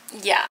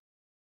yeah.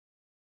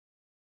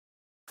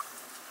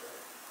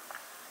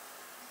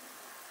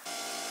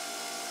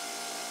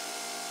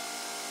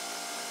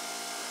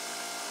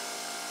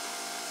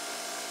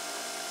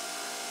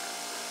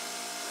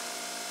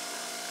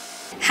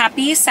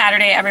 Happy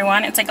Saturday,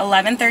 everyone. It's like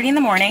 11:30 in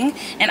the morning,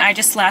 and I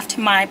just left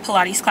my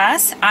Pilates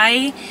class.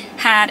 I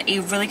had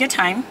a really good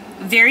time.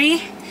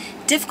 Very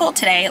difficult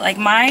today. Like,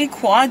 my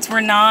quads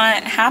were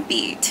not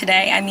happy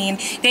today. I mean,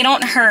 they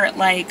don't hurt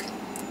like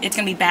it's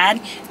gonna be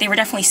bad. They were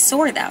definitely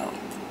sore though,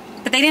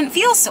 but they didn't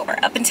feel sore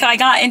up until I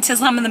got into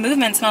some of the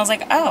movements, and I was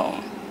like,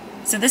 oh,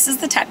 so this is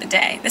the type of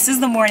day. This is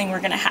the morning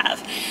we're gonna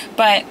have.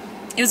 But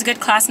it was a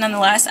good class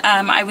nonetheless.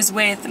 I was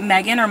with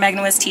Megan, or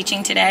Megan was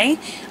teaching today.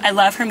 I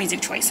love her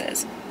music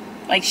choices.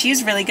 Like, she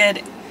has really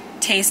good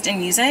taste in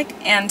music,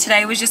 and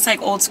today was just like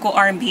old school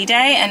R&B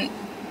day, and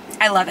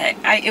I love it.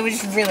 It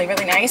was really,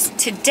 really nice.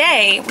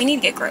 Today, we need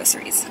to get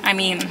groceries. I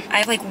mean, I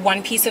have like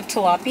 1 piece of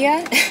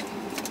tilapia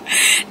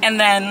and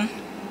then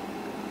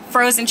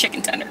frozen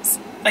chicken tenders.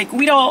 Like,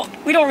 we don't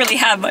really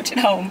have much at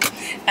home.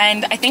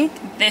 And I think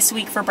this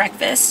week for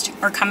breakfast,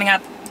 or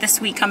this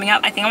week coming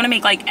up, I think I'm gonna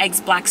make like eggs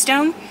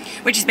Blackstone,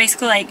 which is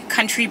basically like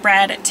country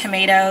bread,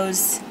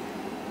 tomatoes,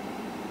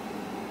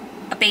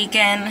 a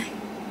bacon,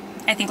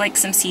 I think like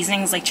some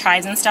seasonings like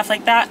chives and stuff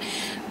like that.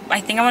 I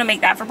think I want to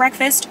make that for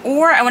breakfast,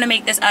 or I want to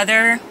make this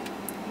other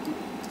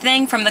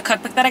thing from the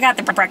cookbook that I got,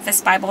 the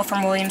Breakfast Bible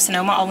from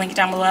Williams-Sonoma. I'll link it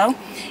down below.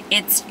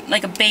 It's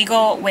like a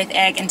bagel with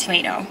egg and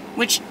tomato,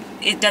 which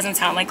it doesn't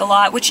sound like a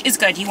lot, which is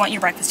good. You want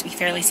your breakfast to be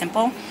fairly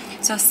simple.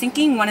 So I was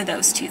thinking one of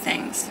those 2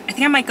 things. I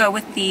think I might go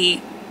with the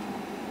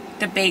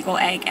the bagel,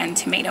 egg, and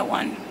tomato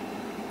one.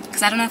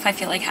 Because I don't know if I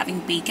feel like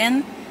having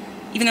bacon.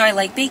 Even though I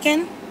like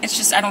bacon, it's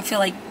just I don't feel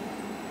like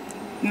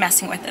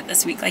messing with it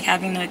this week. Like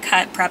having to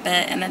cut, prep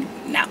it, and then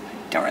no,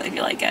 don't really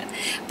feel like it.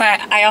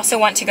 But I also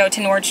want to go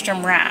to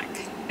Nordstrom Rack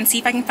and see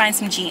if I can find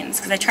some jeans.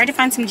 Because I tried to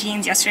find some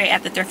jeans yesterday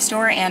at the thrift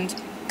store and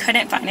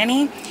couldn't find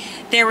any.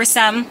 There were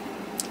some.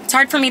 It's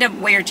hard for me to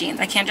wear jeans.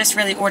 I can't just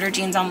really order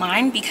jeans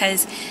online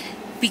because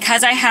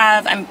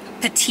I'm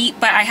petite,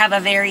 but I have a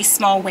very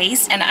small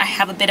waist and I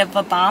have a bit of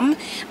a bum.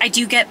 I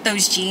do get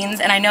those jeans,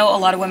 and I know a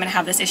lot of women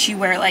have this issue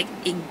where like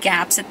it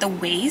gaps at the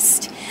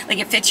waist. Like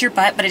it fits your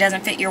butt, but it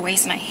doesn't fit your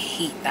waist, and I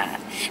hate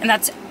that. And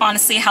that's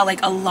honestly how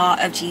like a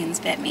lot of jeans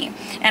fit me.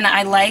 And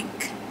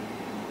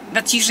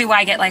that's usually why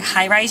I get like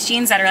high-rise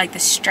jeans that are like the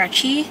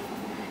stretchy,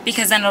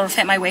 because then it'll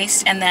fit my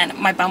waist and then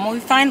my bum will be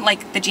fine,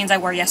 like the jeans I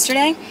wore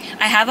yesterday.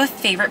 I have a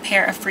favorite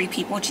pair of Free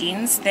People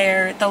jeans.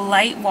 They're the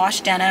light wash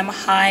denim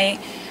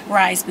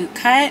high-rise boot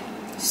cut.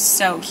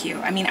 So cute.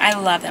 I mean, I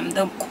love them.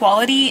 The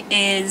quality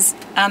is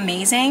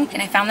amazing,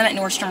 and I found them at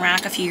Nordstrom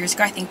Rack a few years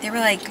ago. I think they were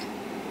like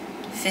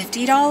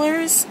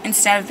 $50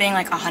 instead of being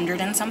like $100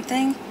 and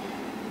something.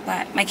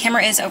 But my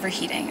camera is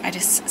overheating. I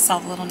just saw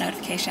the little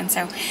notification.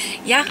 So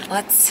yeah,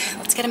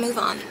 let's get a move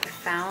on.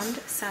 Found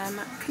some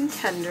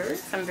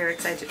contenders. I'm very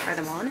excited to try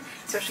them on,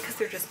 especially because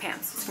they're just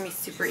pants. It's gonna be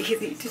super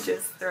easy to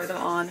just throw them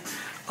on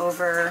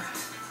over,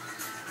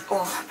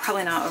 oh,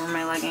 probably not over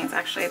my leggings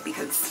actually,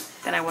 because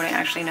then I wouldn't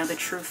actually know the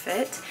true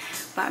fit.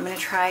 But I'm gonna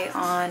try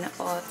on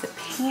all of the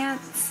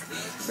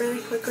pants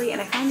really quickly.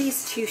 And I found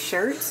these 2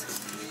 shirts.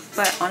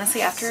 But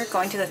honestly, after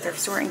going to the thrift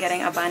store and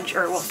getting a bunch,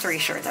 or well, 3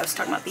 shirts, I was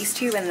talking about these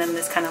 2 and then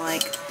this kind of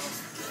like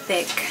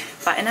thick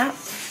button up.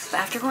 But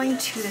after going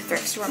to the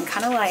thrift store, I'm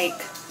kind of like,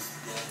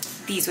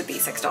 these would be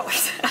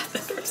 $6 at the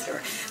thrift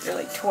store. They're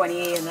like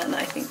 20, and then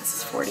I think this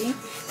is 40,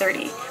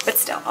 30. But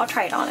still, I'll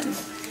try it on and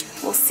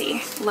we'll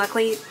see.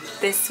 Luckily,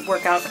 this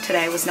workout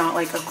today was not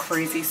like a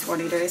crazy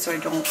sweaty day, so I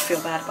don't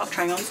feel bad about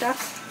trying on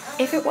stuff.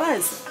 If it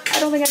was,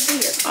 I don't think I'd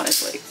be here,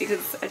 honestly,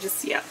 because I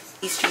just, yeah.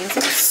 These jeans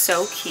look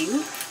so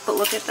cute, but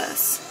look at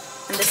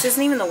this. And this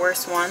isn't even the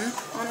worst one,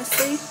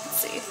 honestly.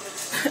 Let's see.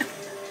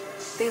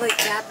 They like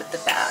gap at the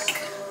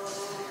back.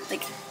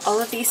 Like,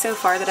 all of these so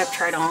far that I've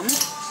tried on,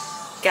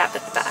 gap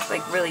at the back,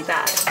 like really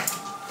bad.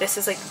 This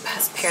is like the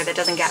best pair that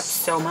doesn't gap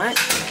so much.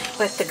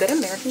 But the Good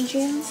American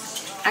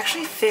jeans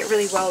actually fit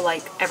really well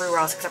like everywhere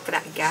else except for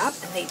that gap,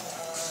 and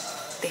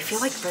they feel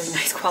like really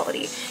nice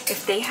quality.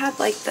 If they had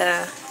like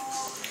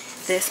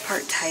this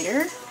part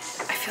tighter,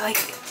 I feel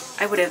like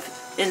I would have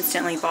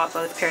instantly bought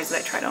both pairs that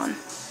I tried on.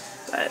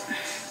 But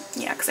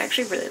yeah, because I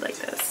actually really like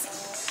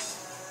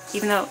this.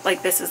 Even though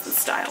like this is the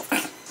style.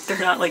 They're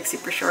not like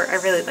super short. I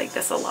really like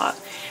this a lot.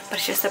 But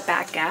it's just a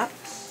back gap.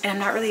 And I'm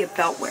not really a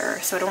belt wearer,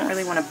 so I don't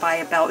really want to buy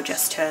a belt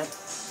just to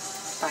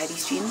buy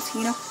these jeans,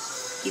 you know?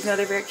 Even though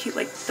they're very cute,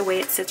 like the way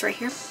it sits right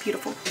here,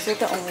 beautiful. These are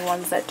the only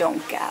ones that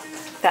don't gap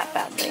that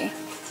badly.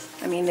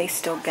 I mean, they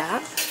still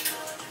gap,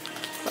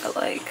 but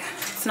like,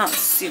 it's not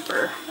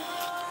super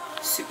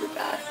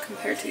bad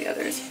compared to the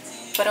others.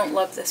 But I don't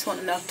love this one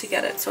enough to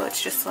get it, so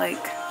it's just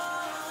like...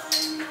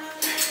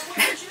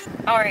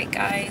 Alright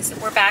guys,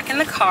 we're back in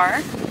the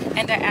car,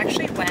 and I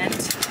actually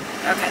went...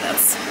 Okay,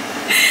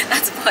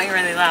 that's playing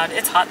really loud.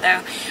 It's hot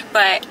though.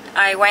 But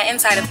I went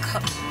inside of...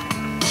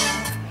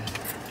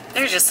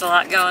 There's just a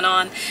lot going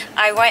on.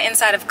 I went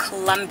inside of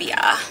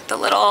Columbia. The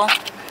little...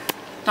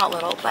 Not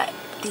little, but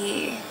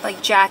the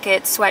like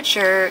jacket,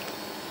 sweatshirt.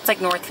 It's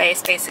like North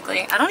Face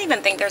basically. I don't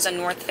even think there's a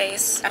North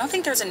Face. I don't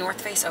think there's a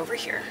North Face over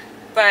here.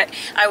 But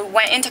I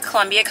went into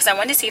Columbia because I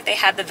wanted to see if they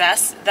had the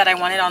vests that I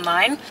wanted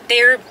online.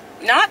 They're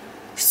not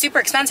super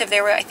expensive.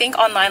 They were, I think,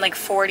 online like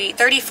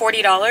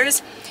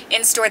 $40.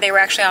 In store, they were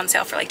actually on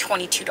sale for like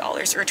 $22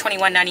 or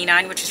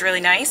 $21.99, which is really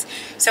nice.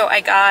 So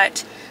I got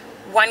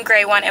one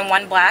gray one and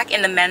one black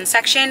in the men's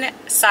section,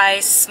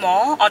 size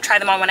small. I'll try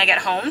them on when I get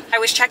home. I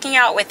was checking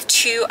out with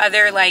 2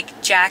 other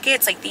like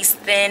jackets, like these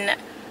thin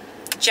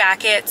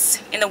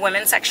jackets in the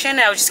women's section.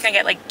 I was just gonna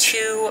get like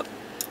 2,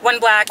 one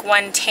black,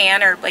 one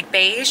tan or like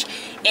beige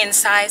in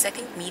size, I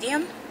think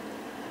medium,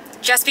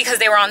 just because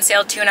they were on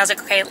sale too. And I was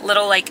like, okay,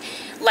 little like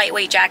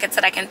lightweight jackets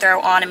that I can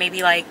throw on and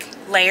maybe like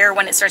layer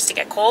when it starts to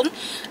get cold.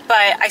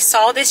 But I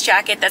saw this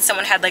jacket that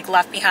someone had like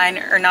left behind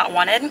or not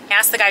wanted. I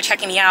asked the guy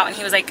checking me out and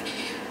he was like,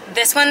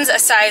 this one's a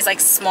size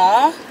like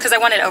small, because I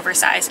wanted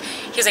oversized.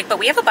 He was like, but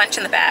we have a bunch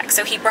in the back.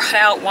 So he brought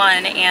out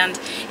one, and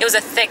it was a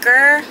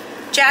thicker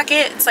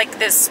jacket. It's like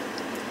this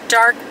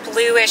dark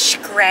bluish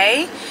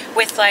gray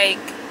with like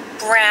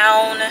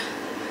brown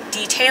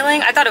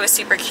detailing. I thought it was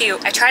super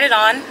cute. I tried it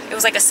on. It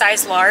was like a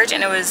size large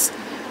and it was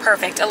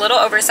perfect. A little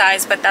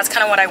oversized, but that's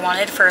kind of what I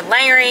wanted for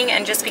layering,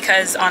 and just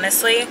because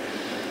honestly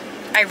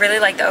I really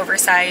like the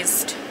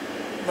oversized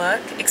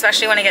look,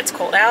 especially when it gets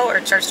cold out or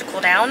it starts to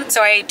cool down.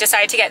 So I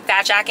decided to get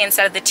that jacket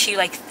instead of the 2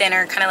 like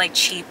thinner, kind of like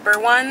cheaper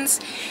ones.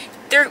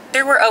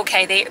 They were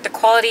okay. The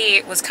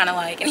quality was kind of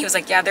like, and he was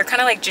like, yeah, they're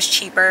kind of like just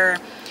cheaper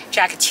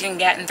jackets you can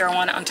get and throw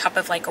on top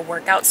of like a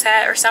workout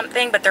set or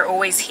something, but they're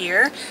always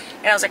here.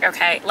 And I was like,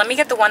 okay, let me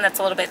get the one that's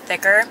a little bit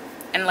thicker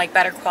and like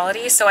better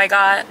quality. So I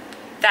got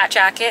that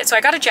jacket. So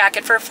I got a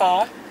jacket for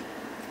fall,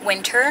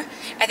 winter.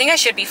 I think I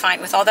should be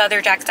fine with all the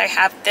other jackets I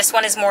have. This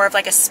one is more of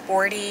like a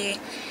sporty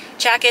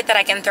jacket that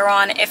I can throw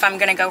on if I'm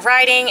gonna go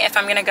riding, if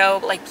I'm gonna go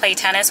like play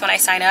tennis when I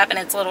sign up and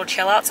it's a little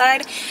chill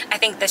outside. I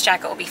think this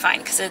jacket will be fine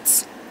because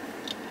it's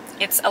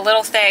a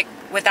little thick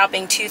without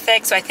being too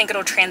thick, so I think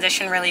it'll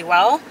transition really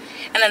well.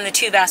 And then the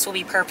two vests will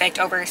be perfect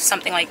over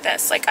something like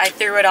this. Like I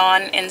threw it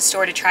on in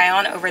store to try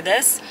on over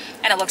this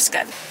and it looks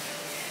good.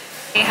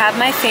 They have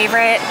my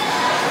favorite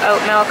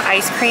oat milk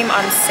ice cream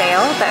on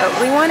sale, the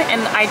Oatly one,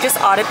 and I just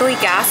audibly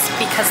gasped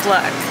because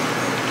look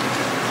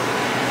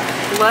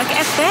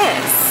at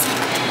this.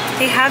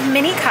 They have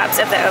mini cups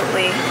of the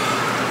Oatly.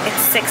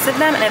 It's 6 of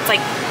them and it's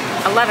like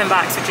 11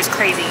 bucks, which is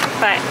crazy,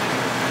 but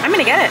I'm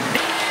gonna get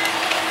it.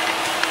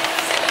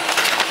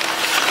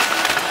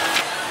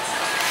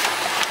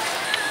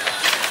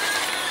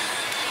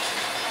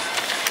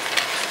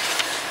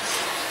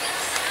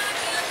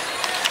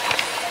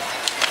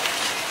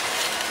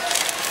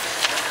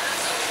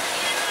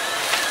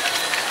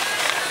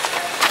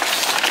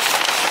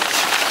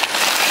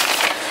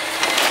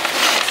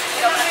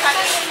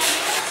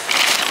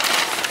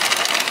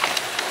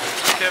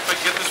 If I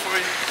get this for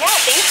you? Yeah,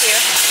 thank you.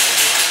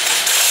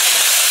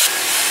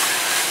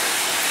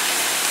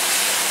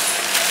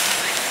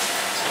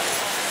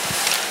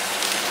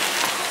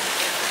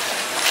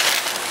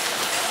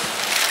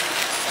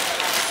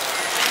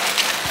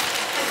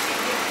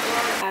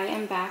 I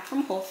am back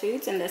from Whole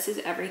Foods and this is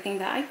everything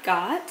that I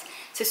got.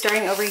 So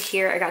starting over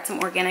here, I got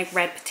some organic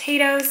red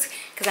potatoes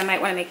because I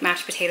might want to make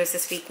mashed potatoes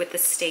this week with the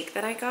steak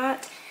that I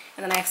got.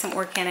 And then I have some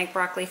organic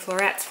broccoli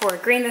florets for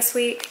green this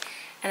week.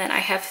 And then I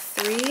have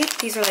 3,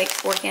 these are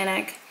like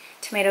organic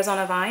tomatoes on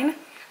a vine.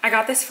 I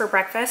got this for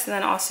breakfast and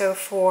then also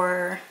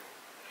for,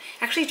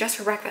 actually just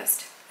for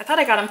breakfast. I thought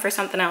I got them for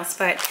something else,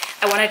 but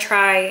I want to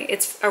try,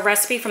 it's a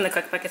recipe from the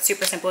cookbook. It's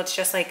super simple. It's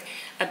just like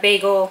a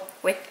bagel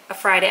with a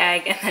fried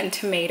egg and then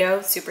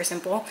tomato, super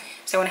simple.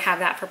 So I want to have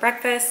that for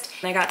breakfast.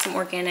 And I got some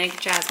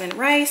organic jasmine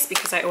rice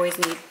because I always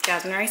need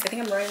jasmine rice. I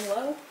think I'm running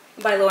low.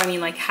 By low, I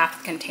mean like half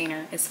the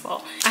container is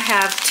full. I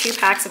have 2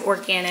 packs of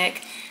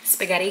organic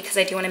spaghetti because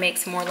I do want to make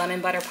some more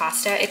lemon butter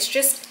pasta. It's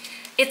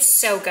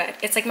so good.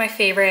 It's like my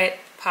favorite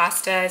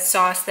pasta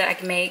sauce that I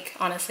can make.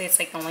 Honestly, it's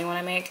like the only one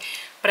I make,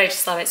 but I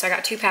just love it. So I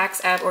got 2 packs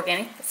of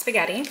organic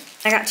spaghetti.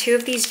 I got 2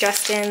 of these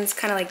Justin's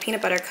kind of like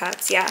peanut butter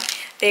cups. Yeah,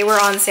 they were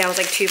on sale. It was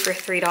like 2 for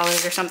 $3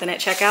 or something at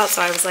checkout.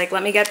 So I was like,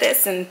 let me get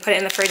this and put it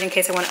in the fridge in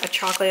case I want a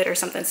chocolate or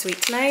something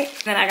sweet tonight.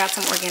 And then I got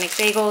some organic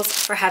bagels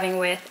for having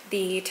with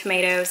the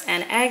tomatoes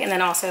and egg. And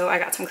then also I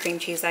got some cream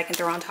cheese that I can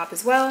throw on top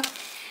as well.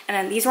 And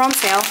then these were on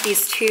sale,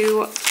 these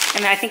 2,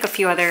 and I think a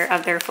few other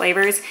of their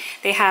flavors.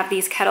 They have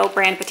these Kettle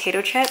brand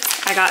potato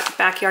chips. I got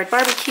backyard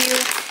barbecue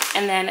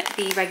and then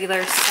the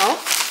regular salt.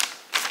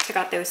 I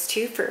got those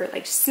 2 for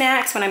like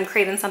snacks when I'm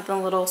craving something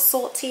a little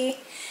salty.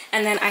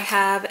 And then I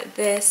have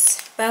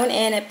this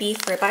bone-in beef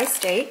ribeye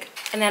steak.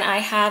 And then I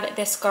have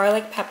this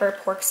garlic pepper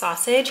pork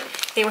sausage.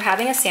 They were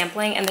having a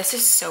sampling and this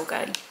is so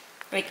good.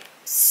 Like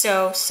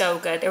so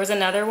good. There was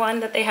another one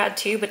that they had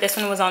too, but this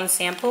one was on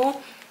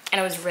sample. And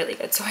it was really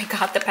good, so I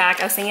got the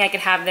pack. I was thinking I could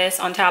have this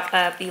on top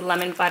of the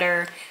lemon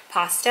butter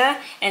pasta,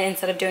 and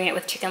instead of doing it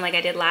with chicken like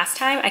I did last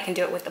time, I can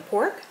do it with the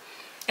pork.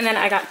 And then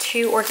I got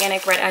 2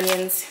 organic red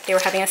onions. They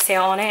were having a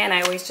sale on it, and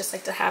I always just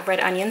like to have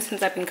red onions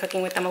since I've been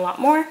cooking with them a lot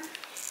more.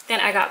 Then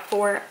I got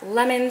 4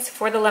 lemons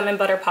for the lemon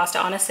butter pasta.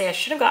 Honestly, I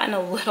should have gotten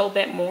a little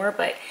bit more,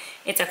 but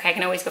it's okay. I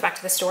can always go back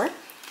to the store.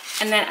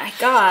 And then I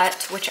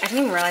got, which I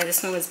didn't even realize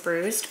this one was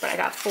bruised, but I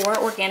got 4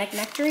 organic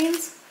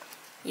nectarines.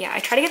 Yeah,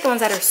 I try to get the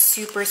ones that are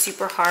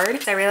super hard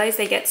because I realize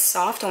they get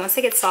soft, and once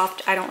they get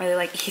soft, I don't really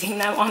like eating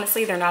them,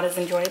 honestly. They're not as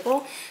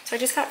enjoyable. So I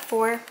just got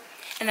 4.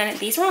 And then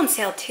these were on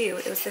sale too.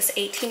 It was this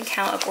 18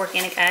 count of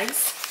organic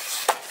eggs.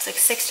 It's like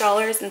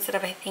 $6 instead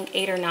of I think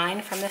 8 or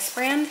 9 from this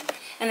brand.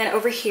 And then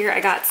over here,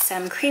 I got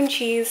some cream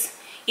cheese.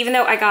 Even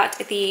though I got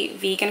the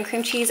vegan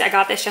cream cheese, I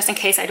got this just in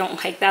case I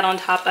don't like that on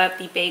top of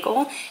the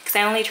bagel because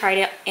I only tried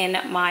it in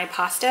my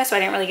pasta, so I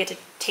didn't really get to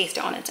taste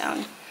it on its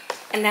own.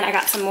 And then I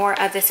got some more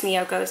of this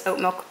Miyoko's oat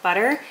milk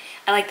butter.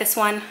 I like this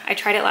one. I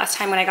tried it last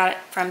time when I got it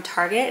from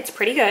Target. It's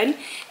pretty good.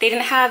 They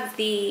didn't have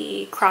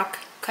the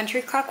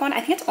country crock one.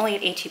 I think it's only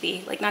at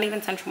H-E-B. Like not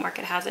even Central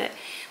Market has it.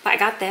 But I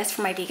got this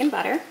for my vegan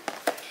butter.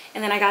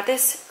 And then I got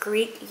this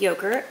Greek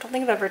yogurt. I don't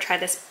think I've ever tried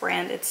this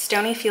brand. It's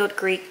Stonyfield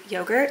Greek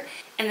yogurt.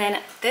 And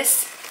then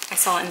this I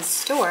saw in the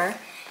store.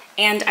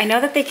 And I know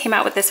that they came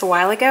out with this a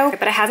while ago,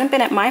 but it hasn't been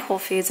at my Whole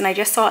Foods and I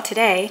just saw it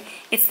today.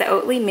 It's the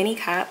Oatly mini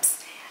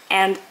cups.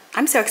 And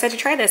I'm so excited to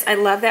try this. I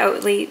love the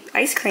Oatly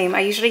ice cream.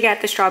 I usually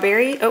get the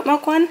strawberry oat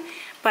milk one,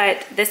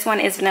 but this one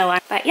is vanilla.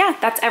 But yeah,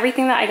 that's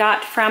everything that I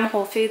got from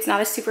Whole Foods.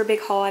 Not a super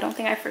big haul. I don't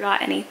think I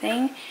forgot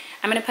anything.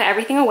 I'm gonna put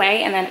everything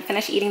away and then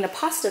finish eating the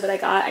pasta that I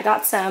got. I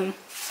got some,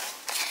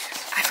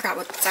 I forgot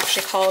what it's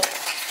actually called.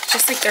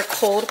 Just like their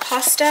cold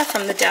pasta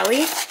from the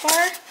deli bar.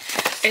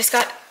 I just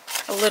got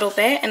a little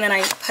bit and then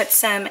I put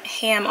some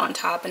ham on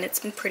top and it's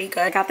been pretty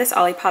good. I got this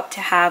Olipop to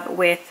have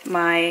with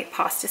my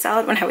pasta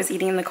salad when I was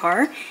eating in the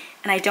car.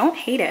 and I don't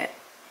hate it.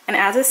 And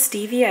as a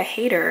stevia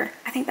hater,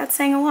 I think that's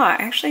saying a lot.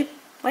 I actually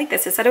like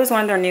this. It said it was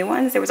one of their new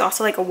ones. There was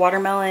also like a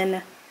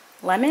watermelon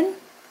lemon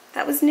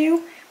that was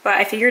new. But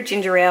I figured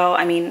ginger ale,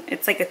 I mean,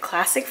 it's like a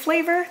classic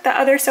flavor that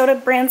other soda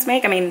brands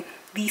make. I mean,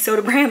 the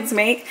soda brands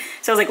make.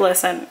 So I was like,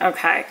 listen,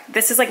 okay,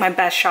 this is like my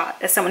best shot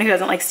as someone who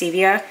doesn't like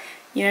stevia.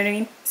 You know what I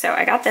mean? So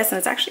I got this and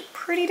it's actually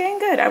pretty dang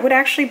good. I would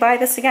actually buy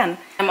this again.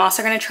 I'm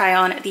also gonna try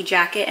on the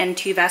jacket and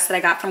 2 vests that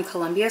I got from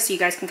Columbia so you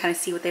guys can kind of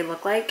see what they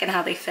look like and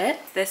how they fit.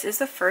 This is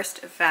the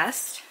first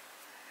vest.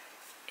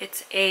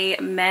 It's a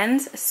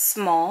men's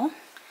small,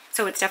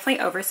 so it's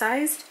definitely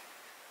oversized.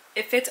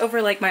 It fits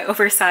over like my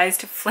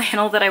oversized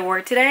flannel that I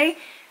wore today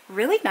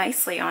really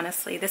nicely,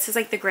 honestly. This is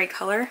like the gray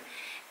color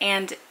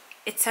and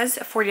it says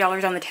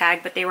 $40 on the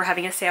tag, but they were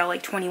having a sale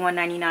like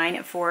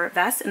 $21.99 for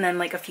vests and then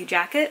like a few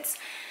jackets.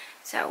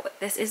 So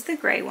this is the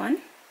gray one.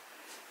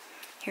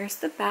 Here's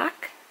the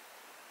back.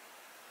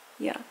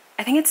 Yeah,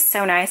 I think it's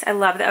so nice. I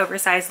love the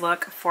oversized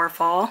look for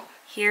fall.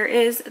 Here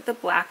is the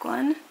black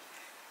one.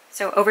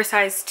 So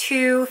oversized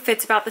 2,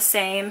 fits about the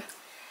same.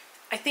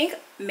 I think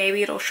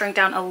maybe it'll shrink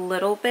down a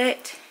little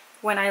bit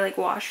when I like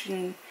wash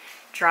and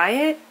dry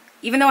it.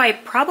 Even though I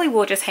probably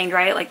will just hang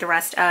dry it like the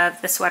rest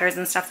of the sweaters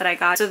and stuff that I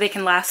got so they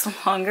can last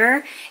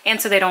longer and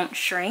so they don't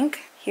shrink.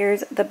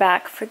 Here's the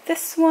back for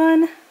this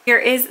one. Here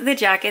is the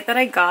jacket that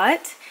I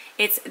got.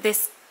 It's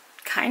this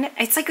kind of,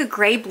 it's like a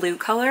gray blue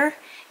color.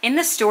 In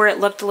the store it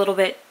looked a little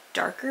bit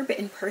darker, but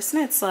in person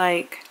it's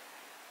like,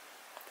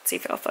 let's see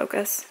if it'll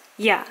focus.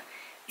 Yeah,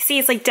 you see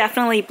it's like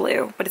definitely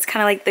blue, but it's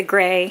kind of like the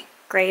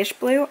grayish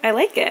blue. I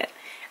like it.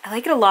 I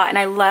like it a lot and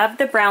I love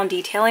the brown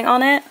detailing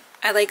on it.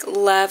 I like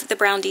love the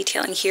brown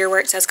detailing here where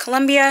it says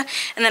Columbia,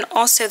 and then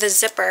also the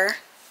zipper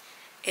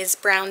is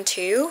brown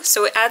too.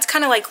 So it adds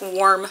kind of like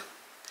warm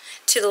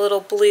to the little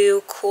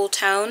blue cool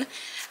tone.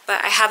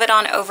 But I have it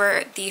on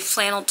over the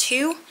flannel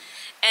too.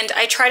 And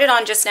I tried it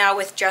on just now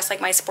with just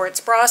like my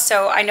sports bra.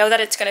 So I know that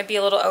it's going to be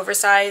a little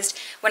oversized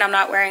when I'm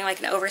not wearing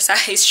like an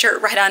oversized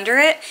shirt right under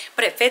it.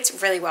 But it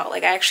fits really well.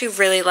 Like I actually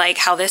really like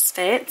how this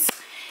fits,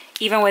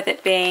 even with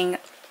it being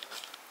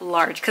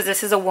large, because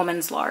this is a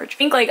woman's large. I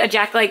think like a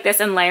jacket like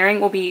this and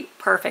layering will be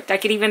perfect. I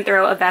could even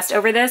throw a vest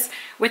over this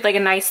with like a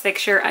nice thick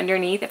shirt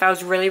underneath if I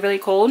was really, really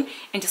cold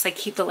and just like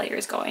keep the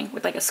layers going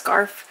with like a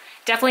scarf.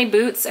 Definitely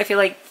boots. I feel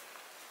like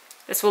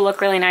this will look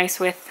really nice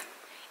with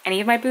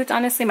any of my boots,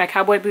 honestly. My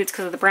cowboy boots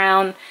because of the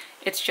brown.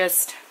 It's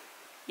just,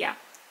 yeah,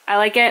 I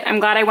like it. I'm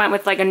glad I went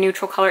with like a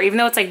neutral color. Even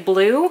though it's like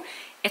blue,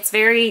 it's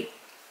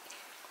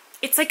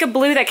like a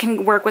blue that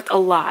can work with a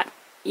lot,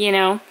 you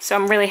know? So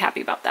I'm really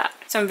happy about that.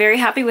 So I'm very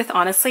happy with,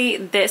 honestly,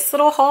 this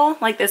little haul,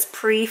 like this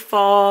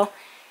pre-fall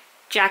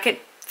jacket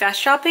vest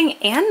shopping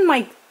and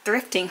my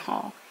thrifting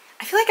haul.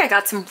 I feel like I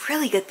got some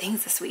really good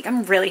things this week.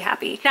 I'm really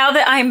happy. Now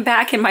that I'm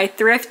back in my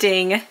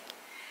thrifting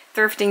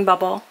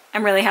bubble,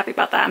 I'm really happy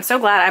about that. I'm so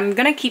glad. I'm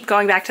gonna keep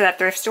going back to that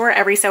thrift store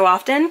every so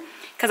often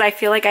because I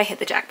feel like I hit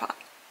the jackpot.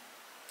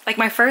 Like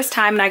my first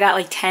time and I got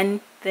like 10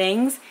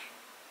 things,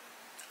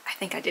 I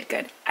think I did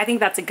good. I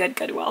think that's a good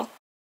goodwill.